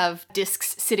already have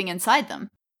discs sitting inside them.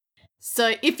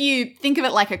 So if you think of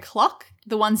it like a clock,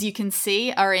 the ones you can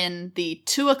see are in the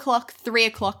 2 o'clock, 3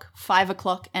 o'clock, 5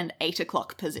 o'clock, and 8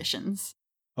 o'clock positions.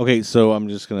 Okay, so I'm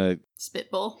just going to...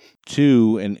 Spitball.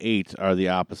 2 and 8 are the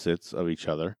opposites of each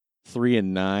other. 3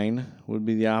 and 9 would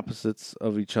be the opposites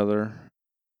of each other,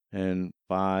 and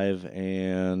 5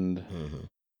 and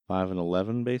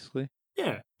 11, basically.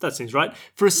 Yeah, that seems right.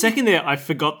 For a second there, I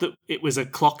forgot that it was a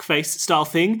clock face style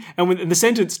thing, and when in the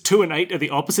sentence 2 and 8 are the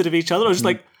opposite of each other, I was just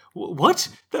like, what?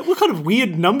 What kind of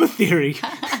weird number theory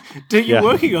are you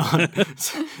working on?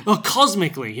 Well,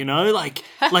 cosmically, you know, like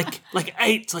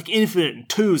 8's like infinite and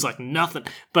 2's like nothing.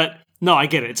 But no, I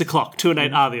get it. It's a clock. 2 and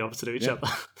 8 are the opposite of each other.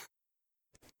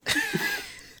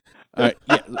 All right,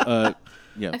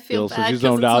 yeah. I feel Bill, bad since you 'cause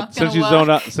zoned it's out, not since you gonna zoned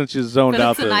work. out, since you zoned But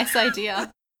out it's a the nice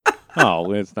idea.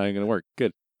 oh, it's not going to work.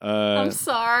 Good. I'm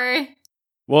sorry.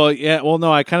 Well, yeah. Well,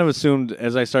 no, I kind of assumed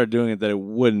as I started doing it that it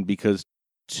wouldn't because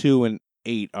 2 and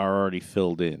 8 are already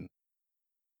filled in.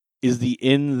 Is the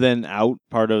in then out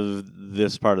part of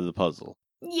this part of the puzzle?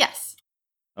 Yes.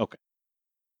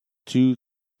 2,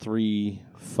 3,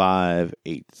 5,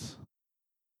 8.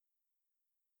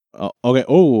 Oh, okay.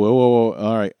 Oh,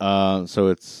 all right. So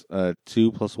it's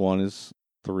 2 plus 1 is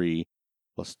 3,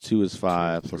 plus 2 is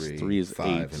 5, plus 3 is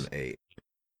 5 8, and 8.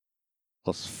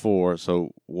 plus 4.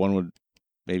 So 1 would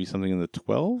maybe something in the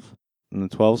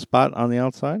 12 spot on the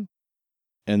outside,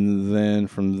 and then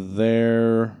from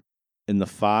there in the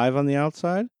 5 on the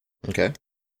outside, Okay.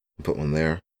 Put one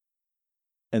there.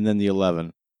 and then the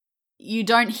 11. You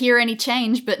don't hear any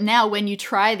change, but now when you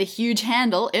try the huge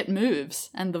handle, it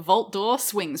moves, and the vault door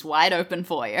swings wide open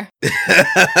for you.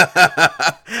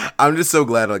 I'm just so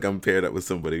glad I'm paired up with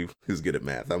somebody who's good at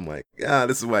math. I'm like,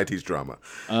 this is why I teach drama.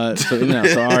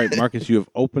 So all right, Marcus, you have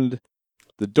opened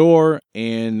the door,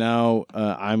 and now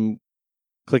I'm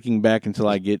clicking back until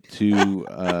I get to.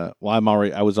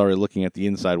 I was already looking at the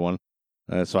inside one,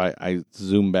 so I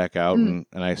zoom back out and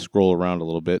I scroll around a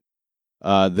little bit.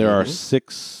 There are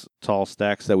 6 tall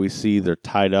stacks that we see. They're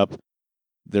tied up.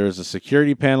 There's a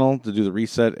security panel to do the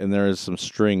reset, and there is some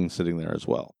string sitting there as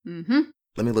well. Mm-hmm.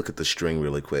 Let me look at the string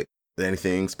really quick.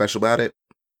 Anything special about it?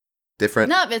 Different?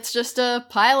 No, it's just a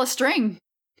pile of string.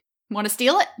 Want to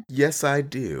steal it? Yes, I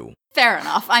do. Fair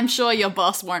enough. I'm sure your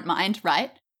boss won't mind,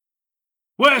 right?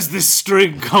 Where's this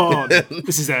string gone?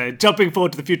 This is jumping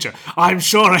forward to the future. I'm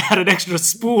sure I had an extra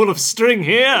spool of string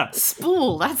here.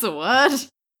 Spool, that's a word.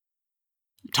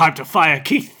 Time to fire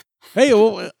Keith. Hey,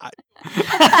 well,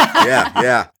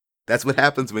 Yeah. That's what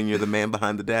happens when you're the man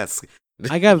behind the desk.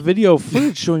 I got video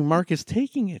footage showing Marcus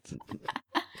taking it.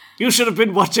 You should have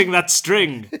been watching that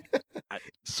string.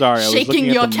 Sorry, I was Shaking looking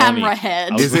at your the camera money.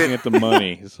 head. I was Is looking it- at the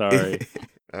money. Sorry.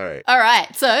 All right. All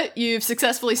right, so you've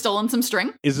successfully stolen some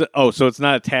string. Is it? Oh, so it's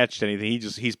not attached to anything.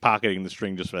 He's pocketing the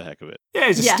string just for the heck of it. Yeah,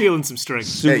 he's just Yeah. stealing some string. Hey,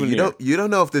 Souvenir. you don't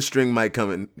know if this string might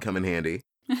come in handy.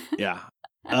 Yeah.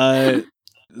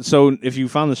 So if you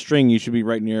found the string, you should be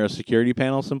right near a security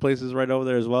panel. Some places right over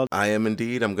there as well. I am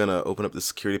indeed. I'm gonna open up the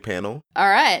security panel. All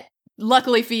right.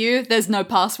 Luckily for you, there's no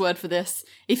password for this.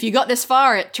 If you got this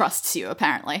far, it trusts you,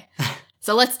 apparently.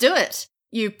 So let's do it.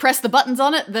 You press the buttons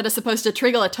on it that are supposed to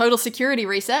trigger a total security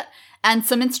reset, and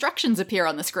some instructions appear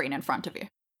on the screen in front of you.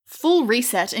 Full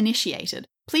reset initiated.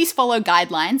 Please follow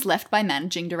guidelines left by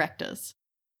managing directors.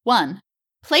 1.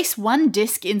 Place 1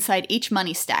 disk inside each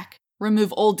money stack.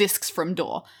 Remove all disks from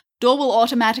door. Door will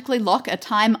automatically lock a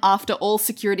time after all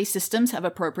security systems have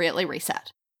appropriately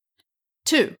reset.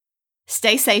 2.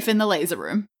 Stay safe in the laser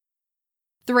room.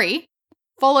 3.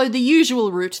 Follow the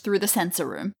usual route through the sensor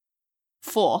room.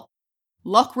 4.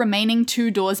 Lock remaining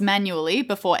 2 doors manually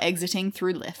before exiting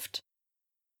through lift.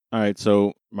 All right.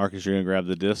 So Marcus, you're gonna grab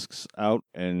the discs out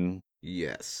and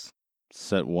Yes.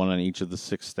 set 1 on each of the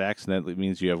 6 stacks, and that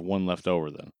means you have 1 left over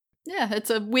then. Yeah, it's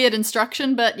a weird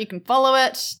instruction, but you can follow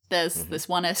it. There's this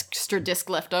 1 extra disc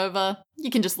left over.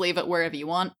 You can just leave it wherever you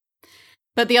want.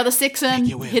 But the other 6 are Take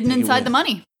it with, hidden take it inside with. the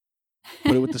money.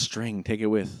 Put it with the string. Take it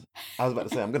with. I was about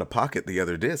to say I'm gonna pocket the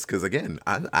other disc because again,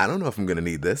 I don't know if I'm gonna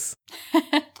need this.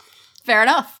 Fair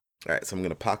enough. All right, so I'm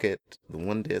gonna pocket the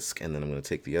 1 disc and then I'm gonna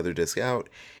take the other disc out,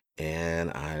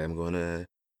 and I am gonna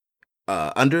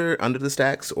under the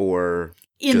stacks or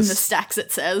In the Just stacks,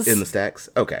 it says. in the stacks.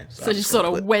 Okay, so I'm just gonna sort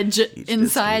of put wedge it each disc in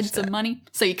inside each some stack. money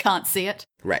so you can't see it.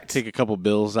 Right. Take a couple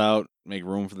bills out. Make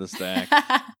room for the stack.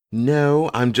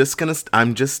 No, I'm just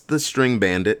the string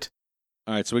bandit.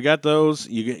 All right. So we got those.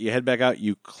 You head back out.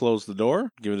 You close the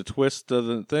door. Give it a twist to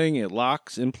the thing. It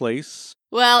locks in place.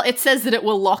 Well, it says that it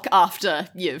will lock after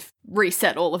you've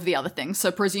reset all of the other things,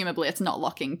 so presumably it's not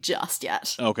locking just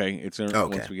yet. Okay. It's Okay.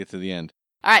 once we get to the end,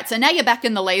 All right, so now you're back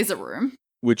in the laser room.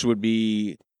 which would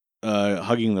be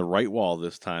hugging the right wall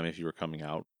this time if you were coming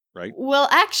out. Right. Well,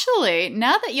 actually,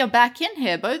 now that you're back in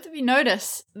here, both of you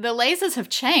notice the lasers have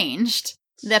changed.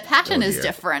 Their pattern Oh, is dear.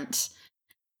 different.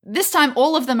 This time,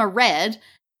 all of them are red,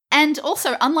 And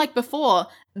also, unlike before,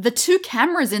 the 2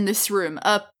 cameras in this room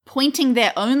are pointing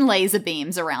their own laser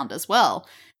beams around as well.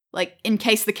 Like, in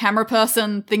case the camera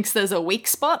person thinks there's a weak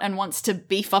spot and wants to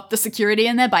beef up the security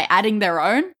in there by adding their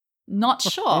own. Not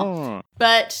sure.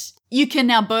 But you can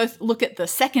now both look at the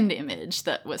second image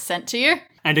that was sent to you.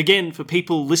 And again, for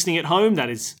people listening at home, that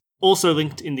is also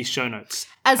linked in the show notes.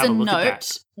 As Have a look at note,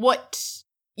 that. what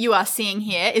you are seeing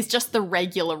here is just the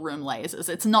regular room lasers.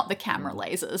 It's not the camera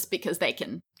lasers because they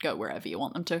can go wherever you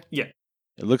want them to. Yeah.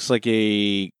 It looks like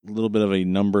a little bit of a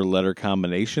number-letter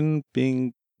combination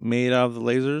being made out of the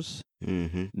lasers.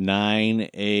 Mm-hmm.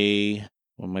 9A,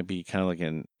 what might be kind of like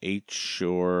an H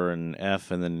or an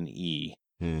F and then an E.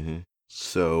 Mm-hmm.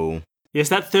 So, Yes,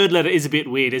 that third letter is a bit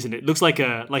weird, isn't it? It looks like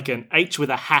an H with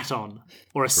a hat on,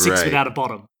 or a 6 Right. without a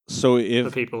bottom. So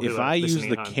For people who if are I use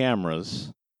listening the at home.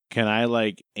 cameras, can I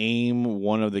like aim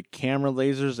one of the camera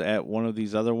lasers at one of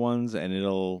these other ones and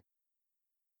it'll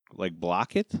like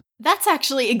block it? That's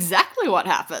actually exactly what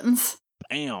happens.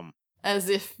 Bam. As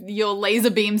if your laser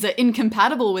beams are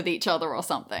incompatible with each other or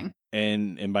something.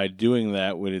 And by doing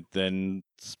that, would it then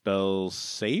spell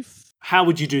safe? How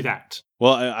would you do that?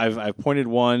 Well, I've pointed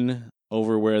one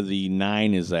over where the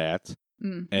 9 is at,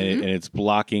 Mhm. and it's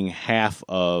blocking half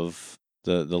of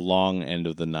the long end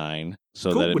of the 9,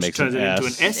 so Cool, that it which makes turns an it S.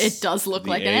 into an S. It does look The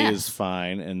like A an is S.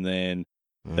 fine, and then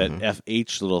that mhm.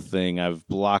 FH little thing, I've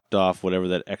blocked off whatever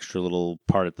that extra little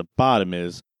part at the bottom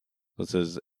is. So it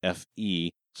says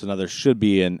FE. So now there should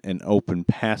be an open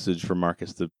passage for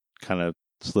Marcus to kind of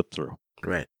slip through.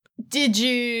 Right. Did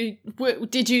you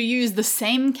use the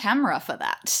same camera for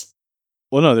that?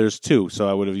 Well, no, there's 2, so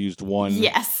I would have used one.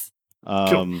 Yes.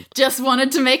 Just Just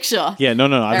wanted to make sure. Yeah, no.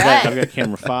 I've All right. got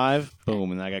camera 5,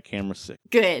 boom, and I got camera 6.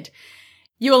 Good.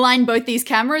 You align both these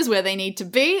cameras where they need to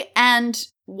be, and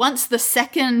once the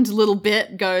second little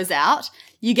bit goes out,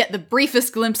 you get the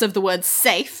briefest glimpse of the word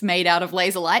safe made out of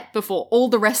laser light before all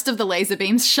the rest of the laser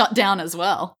beams shut down as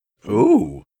well.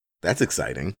 Ooh, that's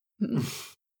exciting.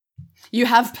 You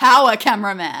have power,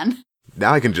 cameraman.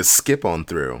 Now I can just skip on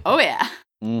through. Oh yeah.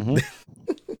 Mm-hmm.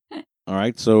 All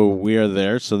right, so we are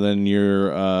there. So then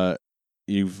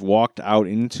you've walked out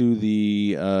into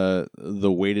the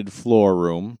weighted floor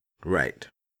room. Right.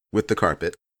 With the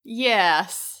carpet.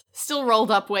 Yes. Still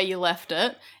rolled up where you left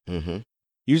it. Mm-hmm.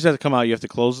 You just have to come out. You have to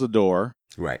close the door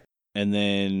Right. and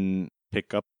then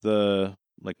pick up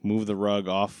move the rug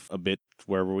off a bit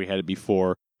wherever we had it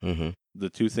before. Mm-hmm. The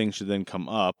 2 things should then come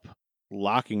up,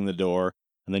 locking the door,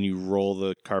 and then you roll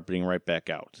the carpeting right back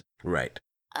out. Right.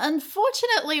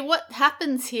 Unfortunately, what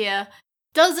happens here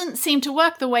doesn't seem to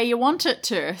work the way you want it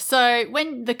to. So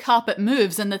when the carpet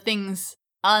moves and the things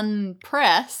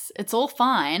unpress, it's all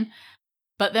fine.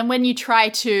 But then when you try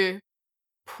to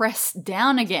press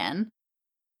down again,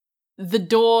 the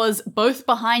doors both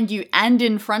behind you and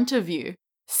in front of you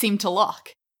seem to lock.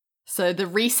 So the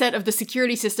reset of the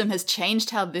security system has changed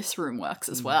how this room works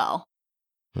as well.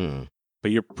 Hmm.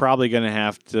 But you're probably going to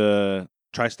have to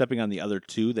try stepping on the other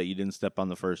 2 that you didn't step on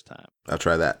the first time. I'll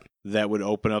try that. That would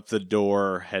open up the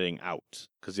door heading out,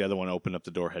 because the other one opened up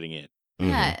the door heading in. Mhm.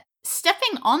 Yeah.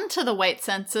 Stepping onto the weight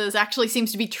sensors actually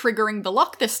seems to be triggering the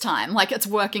lock this time, like it's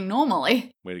working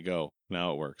normally. Way to go.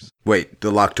 Now it works. Wait,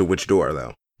 the lock to which door,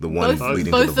 though? The one leading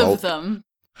to both the vault? of them.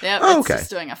 Yep, Oh, it's okay. just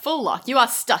doing a full lock. You are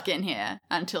stuck in here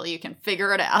until you can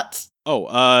figure it out. Oh,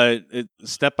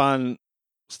 step on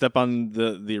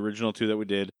the original 2 that we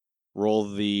did. Roll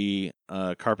the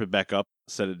carpet back up,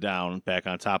 set it down, back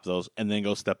on top of those, and then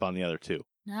go step on the other 2.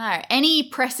 No, any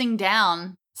pressing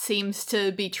down seems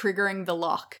to be triggering the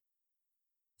lock.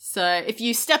 So if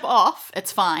you step off,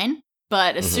 it's fine.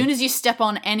 But as soon as you step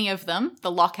on any of them,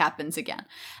 the lock happens again.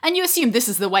 And you assume this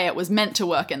is the way it was meant to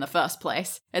work in the first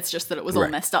place. It's just that it was all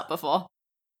Right. messed up before.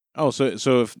 Oh,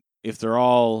 so if they're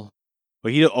all,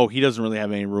 but he doesn't really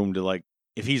have any room to like.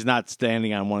 If he's not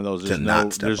standing on one of those, To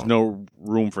not step there's on. no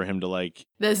room for him to like.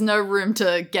 There's no room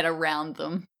to get around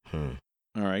them. Hmm.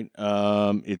 All right.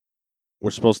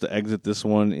 We're supposed to exit this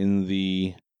one in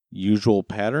the usual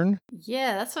pattern.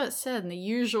 Yeah, that's what it said in the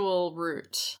usual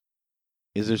route.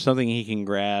 Is there something he can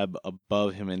grab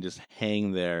above him and just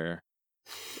hang there?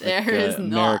 There like, is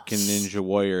not. American Ninja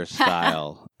Warrior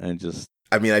style, and just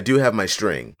I mean, I do have my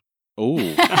string. oh.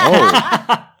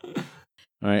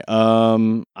 All right.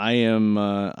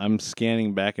 I'm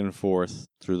scanning back and forth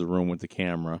through the room with the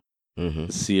camera Mm-hmm.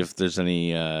 to see if there's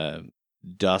any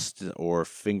dust or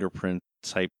fingerprint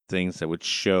type things that would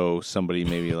show somebody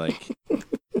maybe like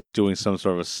doing some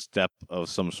sort of a step of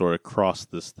some sort across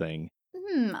this thing.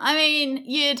 I mean,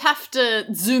 you'd have to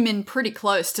zoom in pretty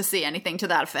close to see anything to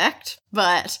that effect,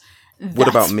 but What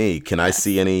about me? Can I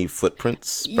see any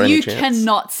footprints by any You chance?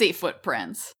 cannot see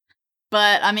footprints.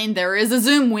 But, I mean, there is a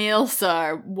zoom wheel,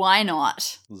 so why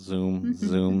not? Zoom,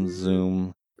 zoom,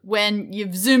 zoom. When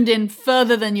you've zoomed in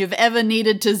further than you've ever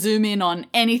needed to zoom in on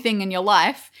anything in your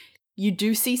life, you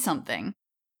do see something.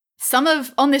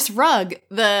 On this rug,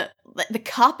 the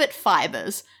carpet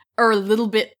fibers are a little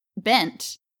bit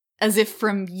bent, as if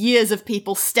from years of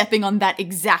people stepping on that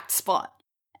exact spot.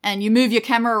 And you move your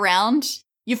camera around,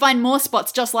 you find more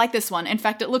spots just like this one. In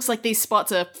fact, it looks like these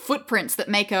spots are footprints that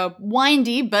make a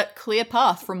windy but clear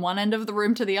path from one end of the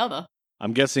room to the other.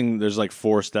 I'm guessing there's like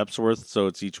 4 steps worth, so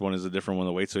it's each one is a different one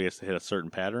to wait, so he has to hit a certain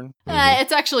pattern.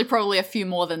 It's actually probably a few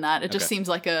more than that. It just Okay. seems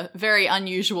like a very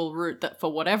unusual route that,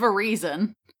 for whatever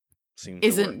reason, Seems to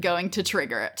isn't work. going to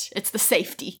trigger it. It's the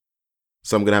safety.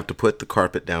 So I'm gonna have to put the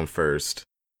carpet down first.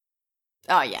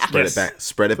 Oh, yeah. Spread Yes. it back.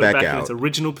 Spread it Put it back in out. its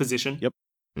original position. Yep.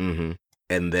 Mm-hmm.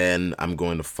 And then I'm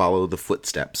going to follow the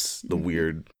footsteps, the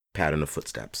weird pattern of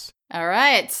footsteps. All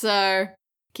right, so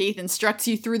Keith instructs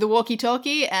you through the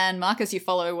walkie-talkie, and Marcus, you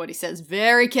follow what he says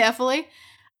very carefully,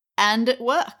 and it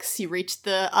works. You reach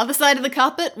the other side of the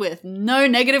carpet with no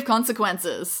negative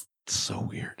consequences. It's so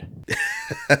weird.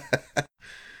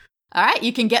 All right,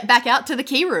 you can get back out to the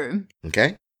key room.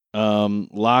 Okay.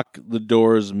 Lock the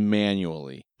doors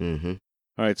manually. Mm-hmm.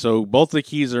 All right, so both the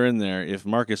keys are in there. If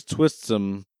Marcus twists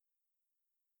them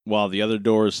while the other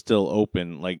door is still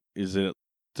open, like,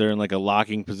 they're in like a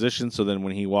locking position, so then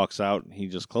when he walks out, he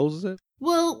just closes it?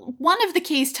 Well, one of the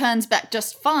keys turns back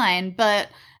just fine, but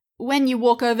when you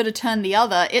walk over to turn the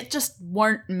other, it just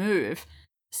won't move.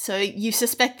 So you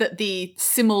suspect that the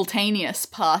simultaneous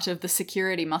part of the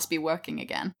security must be working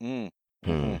again.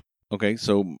 Hmm. Okay,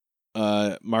 so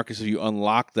Marcus, if you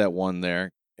unlock that one there,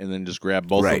 and then just grab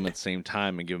both of Right. them at the same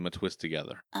time and give them a twist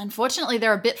together. Unfortunately,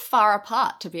 they're a bit far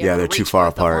apart to be Yeah, able to they're reach too far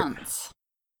both at apart. once.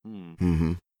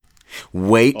 Mm-hmm.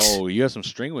 Wait. Oh, you have some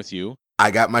string with you.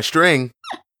 I got my string.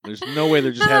 There's no way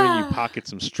they're just having you pocket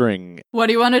some string. What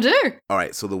do you want to do? All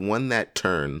right, so the one that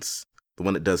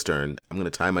does turn, I'm going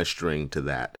to tie my string to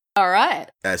that. All right.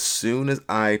 As soon as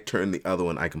I turn the other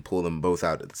one, I can pull them both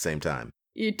out at the same time.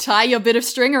 You tie your bit of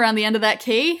string around the end of that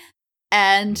key,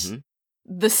 and Mhm.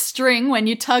 the string, when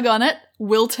you tug on it,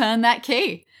 will turn that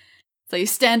key. So you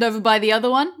stand over by the other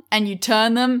one, and you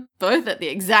turn them both at the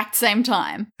exact same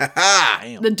time. Ha-ha!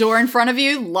 Damn. The door in front of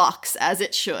you locks as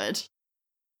it should.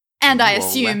 And I Well,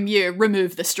 assume you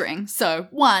remove the string. So,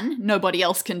 1, nobody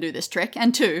else can do this trick,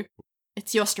 and 2,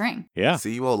 it's your string. Yeah.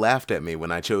 See, you all laughed at me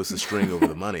when I chose the string over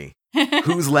the money.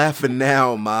 Who's laughing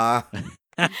now, Ma?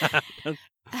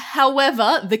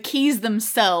 However, the keys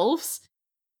themselves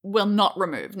will not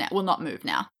move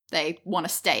now. They want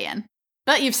to stay in.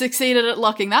 But you've succeeded at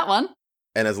locking that one.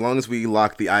 And as long as we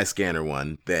lock the eye scanner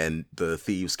one, then the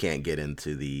thieves can't get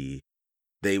into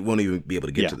they won't even be able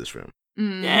to get Yeah. to this room.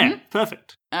 Mhm. Yeah,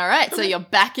 perfect. All right, so you're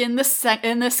back in the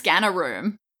scanner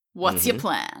room. What's your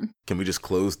plan? Can we just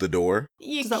close the door?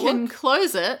 You Does that can work?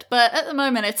 close it, but at the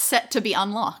moment it's set to be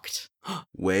unlocked.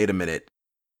 Wait a minute.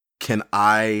 Can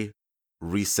I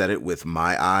reset it with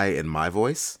my eye and my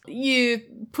voice? You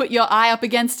put your eye up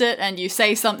against it and you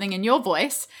say something in your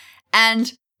voice,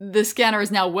 and the scanner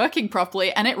is now working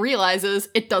properly and it realizes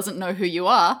it doesn't know who you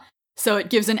are, so it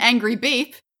gives an angry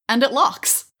beep and it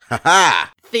locks.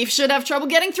 Ha-ha! Thief should have trouble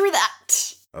getting through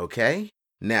that. Okay.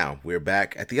 Now we're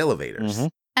back at the elevators. Mhm.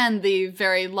 And the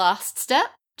very last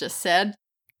step just said,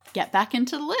 get back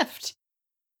into the lift.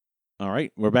 All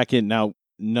right, we're back in now.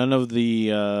 None of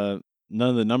the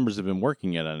numbers have been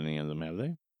working yet on any of them, have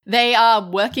they? They are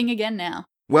working again now.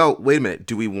 Well, wait a minute.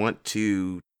 Do we want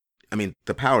to... I mean,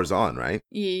 the power's on, right?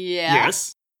 Yeah.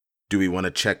 Yes. Do we want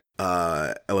to check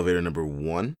elevator number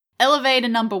 1? Elevator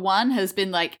number 1 has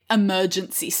been,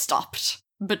 emergency stopped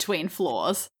between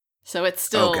floors. So it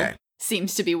still Okay.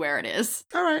 seems to be where it is.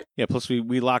 All right. Yeah, plus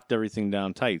we locked everything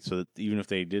down tight so that even if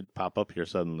they did pop up here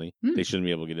suddenly, they shouldn't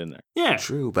be able to get in there. Yeah.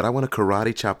 True, but I want to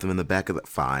karate chop them in the back of the...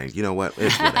 Fine. You know what?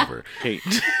 It's whatever. Hey,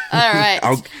 All right.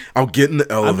 I'll get in the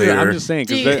elevator. I'm just saying,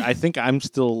 Do because you- I think I'm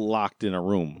still locked in a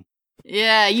room.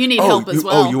 Yeah, you need help as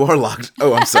well. Oh, you are locked.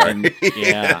 Oh, I'm sorry.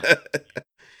 Yeah.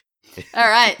 All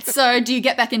right, so do you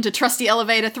get back into trusty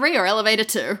elevator 3 or elevator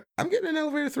 2? I'm getting in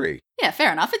elevator 3. Yeah,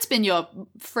 fair enough. It's been your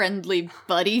friendly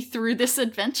buddy through this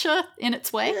adventure in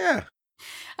its way. Yeah.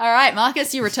 All right,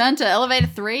 Marcus, you return to elevator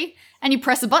 3 and you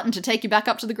press a button to take you back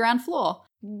up to the ground floor.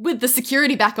 With the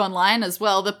security back online as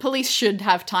well, the police should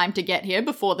have time to get here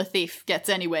before the thief gets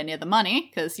anywhere near the money,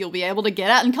 because you'll be able to get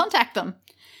out and contact them.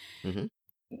 Mhm.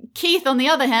 Keith, on the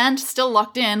other hand, still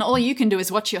locked in. All you can do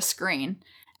is watch your screen.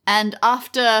 And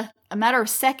after a matter of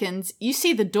seconds, you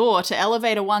see the door to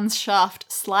Elevator 1's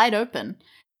shaft slide open,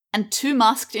 and 2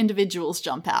 masked individuals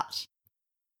jump out.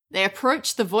 They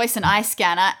approach the voice and eye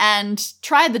scanner and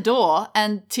try the door,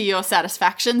 and to your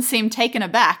satisfaction, seem taken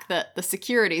aback that the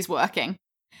security's working.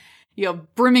 You're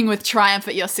brimming with triumph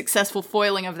at your successful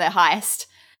foiling of their heist,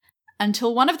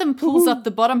 until one of them pulls up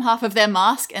the bottom half of their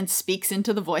mask and speaks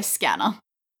into the voice scanner.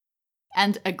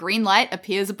 And a green light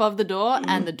appears above the door,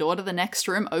 and the door to the next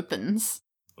room opens.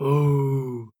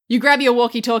 Ooh. You grab your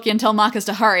walkie-talkie and tell Marcus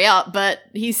to hurry up, but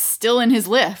he's still in his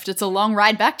lift. It's a long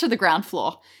ride back to the ground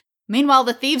floor. Meanwhile,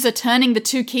 the thieves are turning the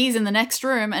 2 keys in the next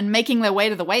room and making their way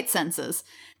to the weight sensors.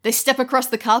 They step across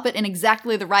the carpet in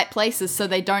exactly the right places so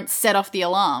they don't set off the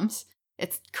alarms.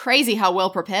 It's crazy how well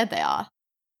prepared they are.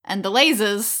 And the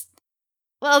lasers...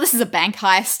 Well, this is a bank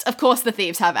heist. Of course the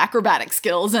thieves have acrobatic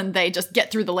skills and they just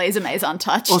get through the laser maze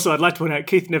untouched. Also, I'd like to point out,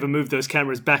 Keith never moved those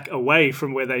cameras back away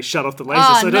from where they shut off the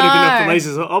lasers, so I don't even know if the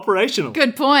lasers are operational.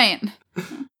 Good point.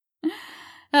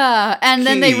 And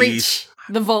then they reach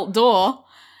the vault door.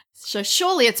 So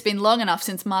surely it's been long enough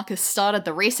since Marcus started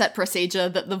the reset procedure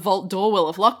that the vault door will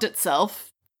have locked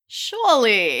itself.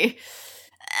 Surely.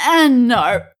 And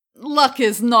no, luck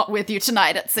is not with you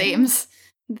tonight, it seems.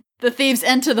 The thieves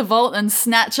enter the vault and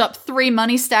snatch up 3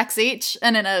 money stacks each,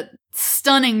 and in a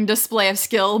stunning display of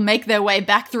skill, make their way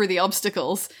back through the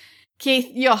obstacles. Keith,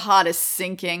 your heart is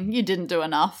sinking. You didn't do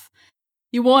enough.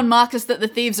 You warn Marcus that the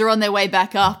thieves are on their way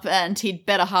back up, and he'd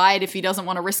better hide if he doesn't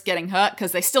want to risk getting hurt,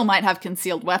 because they still might have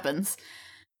concealed weapons.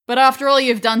 But after all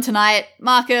you've done tonight,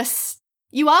 Marcus,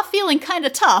 you are feeling kind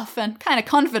of tough and kind of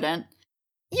confident.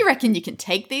 You reckon you can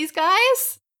take these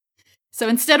guys? So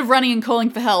instead of running and calling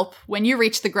for help, when you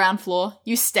reach the ground floor,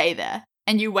 you stay there,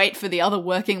 and you wait for the other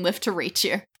working lift to reach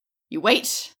you. You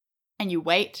wait, and you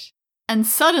wait, and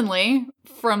suddenly,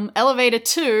 from elevator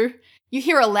 2, you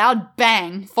hear a loud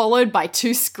bang followed by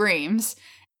 2 screams,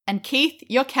 and Keith,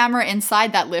 your camera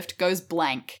inside that lift goes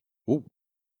blank. Ooh.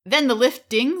 Then the lift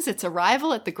dings its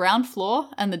arrival at the ground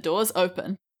floor, and the doors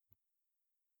open.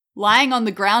 Lying on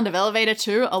the ground of elevator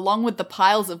 2, along with the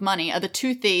piles of money, are the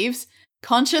 2 thieves,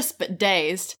 conscious but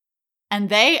dazed, and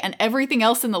they and everything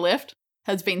else in the lift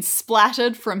has been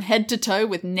splattered from head to toe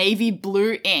with navy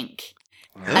blue ink.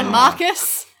 And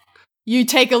Marcus, you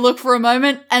take a look for a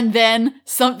moment, and then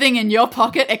something in your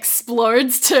pocket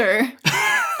explodes too.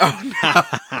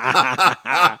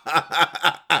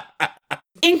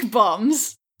 Ink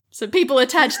bombs. So people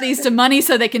attach these to money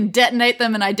so they can detonate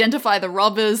them and identify the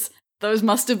robbers. Those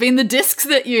must have been the discs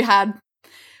that you had.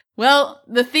 Well,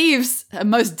 the thieves have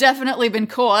most definitely been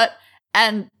caught,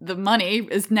 and the money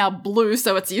is now blue,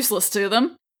 so it's useless to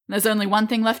them. There's only one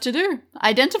thing left to do.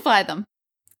 Identify them.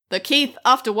 Though Keith,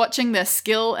 after watching their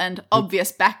skill and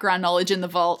obvious background knowledge in the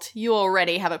vault, you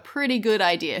already have a pretty good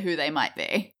idea who they might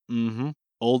be. Mm-hmm.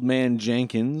 Old Man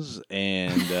Jenkins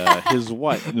and his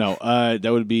wife. No,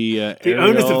 that would be the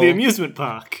owners of the amusement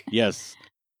park. Yes.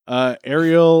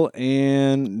 Ariel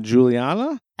and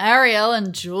Juliana? Ariel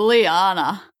and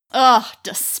Juliana. Ugh,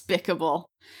 despicable.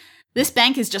 This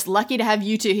bank is just lucky to have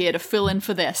you 2 here to fill in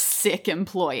for their sick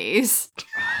employees.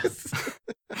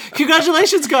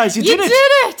 Congratulations, guys, you did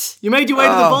it! You made your way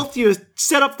to the vault, you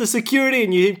set up the security,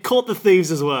 and you caught the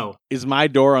thieves as well. Is my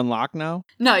door unlocked now?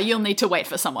 No, you'll need to wait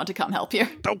for someone to come help you.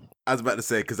 I was about to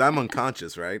say, because I'm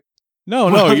unconscious, right? No,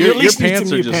 Well, you your at least need pants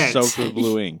some are new just pants. soaked with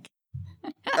blue ink.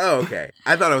 Oh, okay.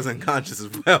 I thought I was unconscious as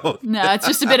well. No, it's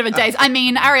just a bit of a daze. I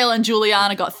mean, Ariel and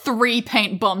Juliana got 3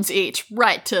 paint bombs each,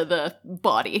 right to the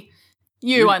body.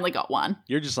 You only got 1.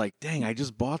 You're just like, dang, I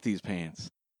just bought these pants.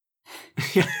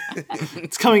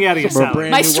 It's coming out of your Some salary.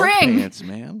 brand My new work string! pants,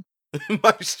 man.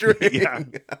 My string. Yeah.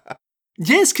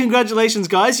 Yes, congratulations,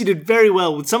 guys. You did very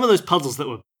well with some of those puzzles that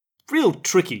were real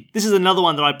tricky. This is another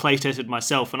one that I playtested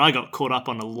myself, and I got caught up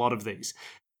on a lot of these.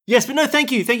 Yes, but no,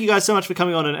 thank you. Thank you guys so much for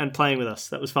coming on and playing with us.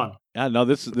 That was fun. Yeah, no,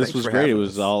 this Thanks was for great. It having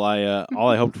was us. all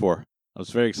I hoped for. I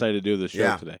was very excited to do this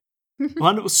show today.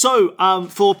 Wonderful. So,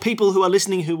 for people who are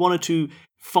listening who wanted to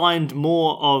find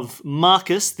more of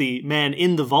Marcus, the man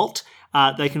in the vault,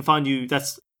 they can find you.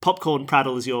 That's Popcorn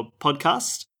Prattle is your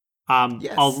podcast.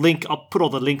 Yes. I'll put all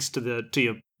the links to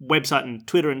your website and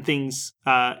Twitter and things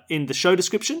in the show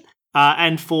description.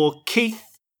 And for Keith,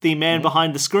 the man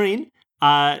behind the screen,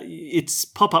 it's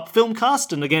Pop-Up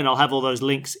Filmcast. And again, I'll have all those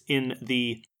links in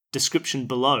the description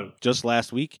below. Just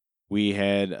last week, we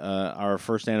had our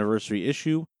first anniversary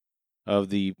issue of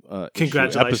the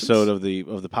Congratulations. episode of the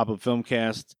Pop-Up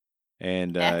Filmcast.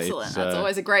 And Excellent. That's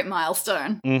always a great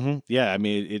milestone. Mm-hmm. Yeah, I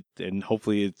mean, and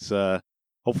hopefully it's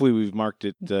hopefully we've marked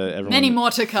it. Everyone Many more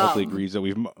to come. hopefully agrees that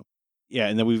we've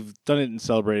and that we've done it and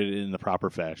celebrated it in the proper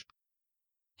fashion.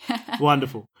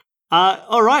 Wonderful.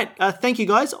 All right. Thank you,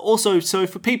 guys. Also, so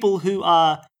for people who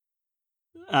are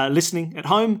listening at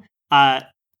home, I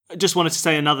just wanted to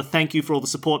say another thank you for all the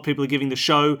support people are giving the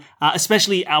show,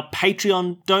 especially our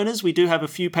Patreon donors. We do have a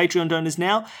few Patreon donors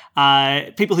now.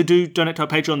 People who do donate to our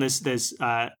Patreon, there's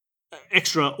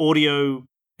extra audio.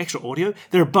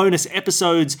 There are bonus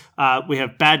episodes. We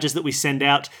have badges that we send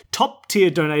out. Top tier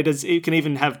donators, you can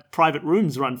even have private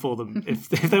rooms run for them if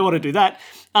they want to do that.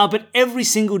 But every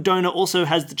single donor also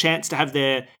has the chance to have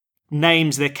their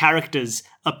names, their characters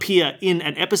appear in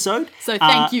an episode. So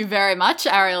thank you very much,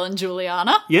 Ariel and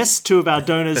Juliana. Yes, two of our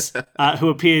donors who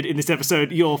appeared in this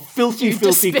episode. You're filthy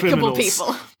despicable criminals.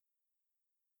 People.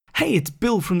 Hey, it's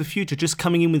Bill from the future, just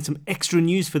coming in with some extra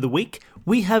news for the week.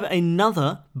 We have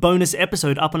another bonus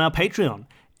episode up on our Patreon.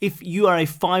 If you are a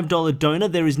 $5 donor,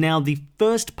 there is now the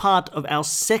first part of our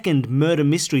second murder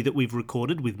mystery that we've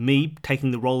recorded, with me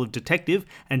taking the role of detective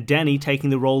and Danny taking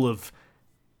the role of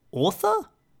author?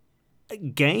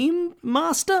 Game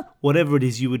master? Whatever it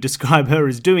is you would describe her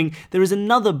as doing, there is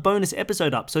another bonus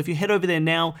episode up. So if you head over there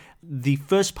now, the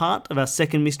first part of our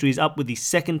second mystery is up, with the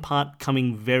second part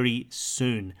coming very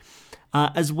soon.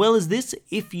 As well as this,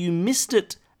 if you missed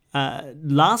it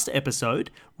last episode,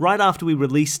 right after we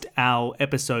released our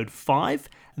episode 5,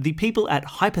 the people at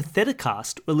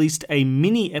Hypotheticast released a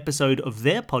mini episode of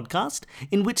their podcast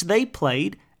in which they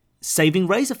played Saving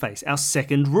Razorface, our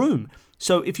second room.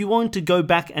 So if you want to go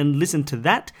back and listen to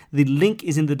that, the link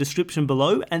is in the description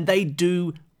below, and they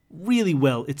do really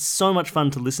well. It's so much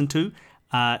fun to listen to.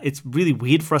 It's really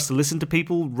weird for us to listen to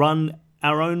people run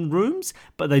our own rooms,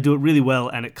 but they do it really well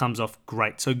and it comes off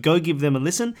great. So go give them a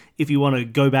listen if you want to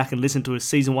go back and listen to a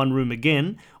Season 1 room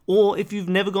again, or if you've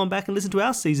never gone back and listened to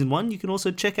our Season 1, you can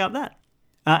also check out that.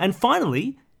 And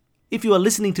finally, if you are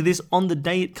listening to this on the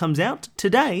day it comes out,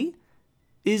 today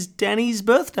is Danny's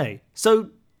birthday.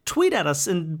 So tweet at us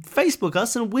and Facebook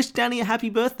us and wish Danny a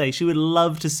happy birthday. She would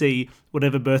love to see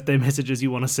whatever birthday messages you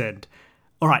want to send.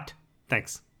 All right,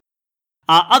 thanks.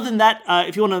 Other than that,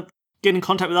 if you want to get in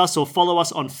contact with us or follow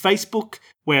us on Facebook,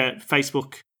 we're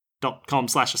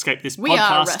facebook.com/escapethispodcast. We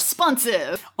are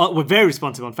responsive. We're very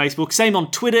responsive on Facebook. Same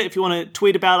on Twitter. If you want to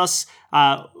tweet about us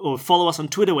or follow us on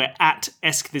Twitter, we're at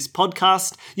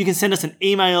EskThisPodcast. You can send us an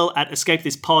email at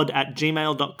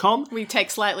escapethispod@gmail.com. We take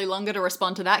slightly longer to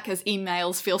respond to that because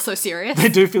emails feel so serious. They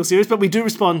do feel serious, but we do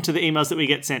respond to the emails that we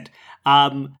get sent.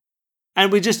 And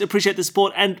we just appreciate the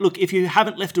support. And look, if you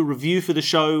haven't left a review for the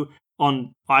show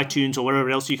on iTunes or wherever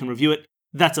else you can review it,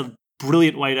 that's a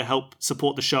brilliant way to help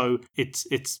support the show.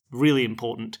 It's really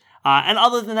important. And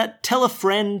other than that, tell a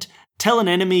friend, tell an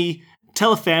enemy,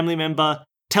 tell a family member,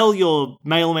 tell your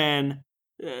mailman,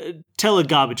 tell a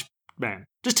garbage man.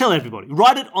 Just tell everybody.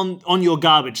 Write it on your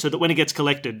garbage so that when it gets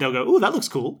collected, they'll go, "Ooh, that looks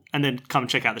cool," and then come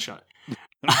and check out the show.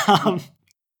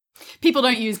 People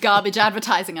don't use garbage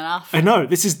advertising enough. I know,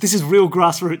 this is real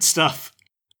grassroots stuff.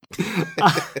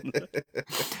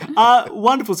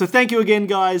 Wonderful. So thank you again,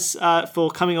 guys, for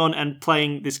coming on and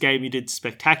playing this game. You did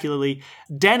spectacularly.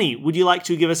 Danny, would you like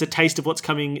to give us a taste of what's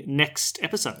coming next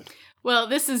episode? Well,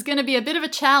 this is going to be a bit of a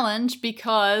challenge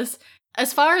because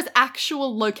as far as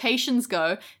actual locations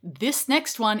go, this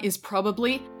next one is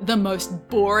probably the most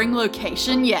boring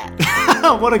location yet.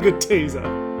 What a good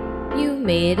teaser. You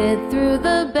made it through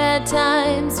the bad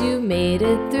times, you made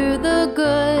it through the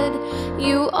good.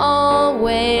 You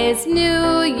always knew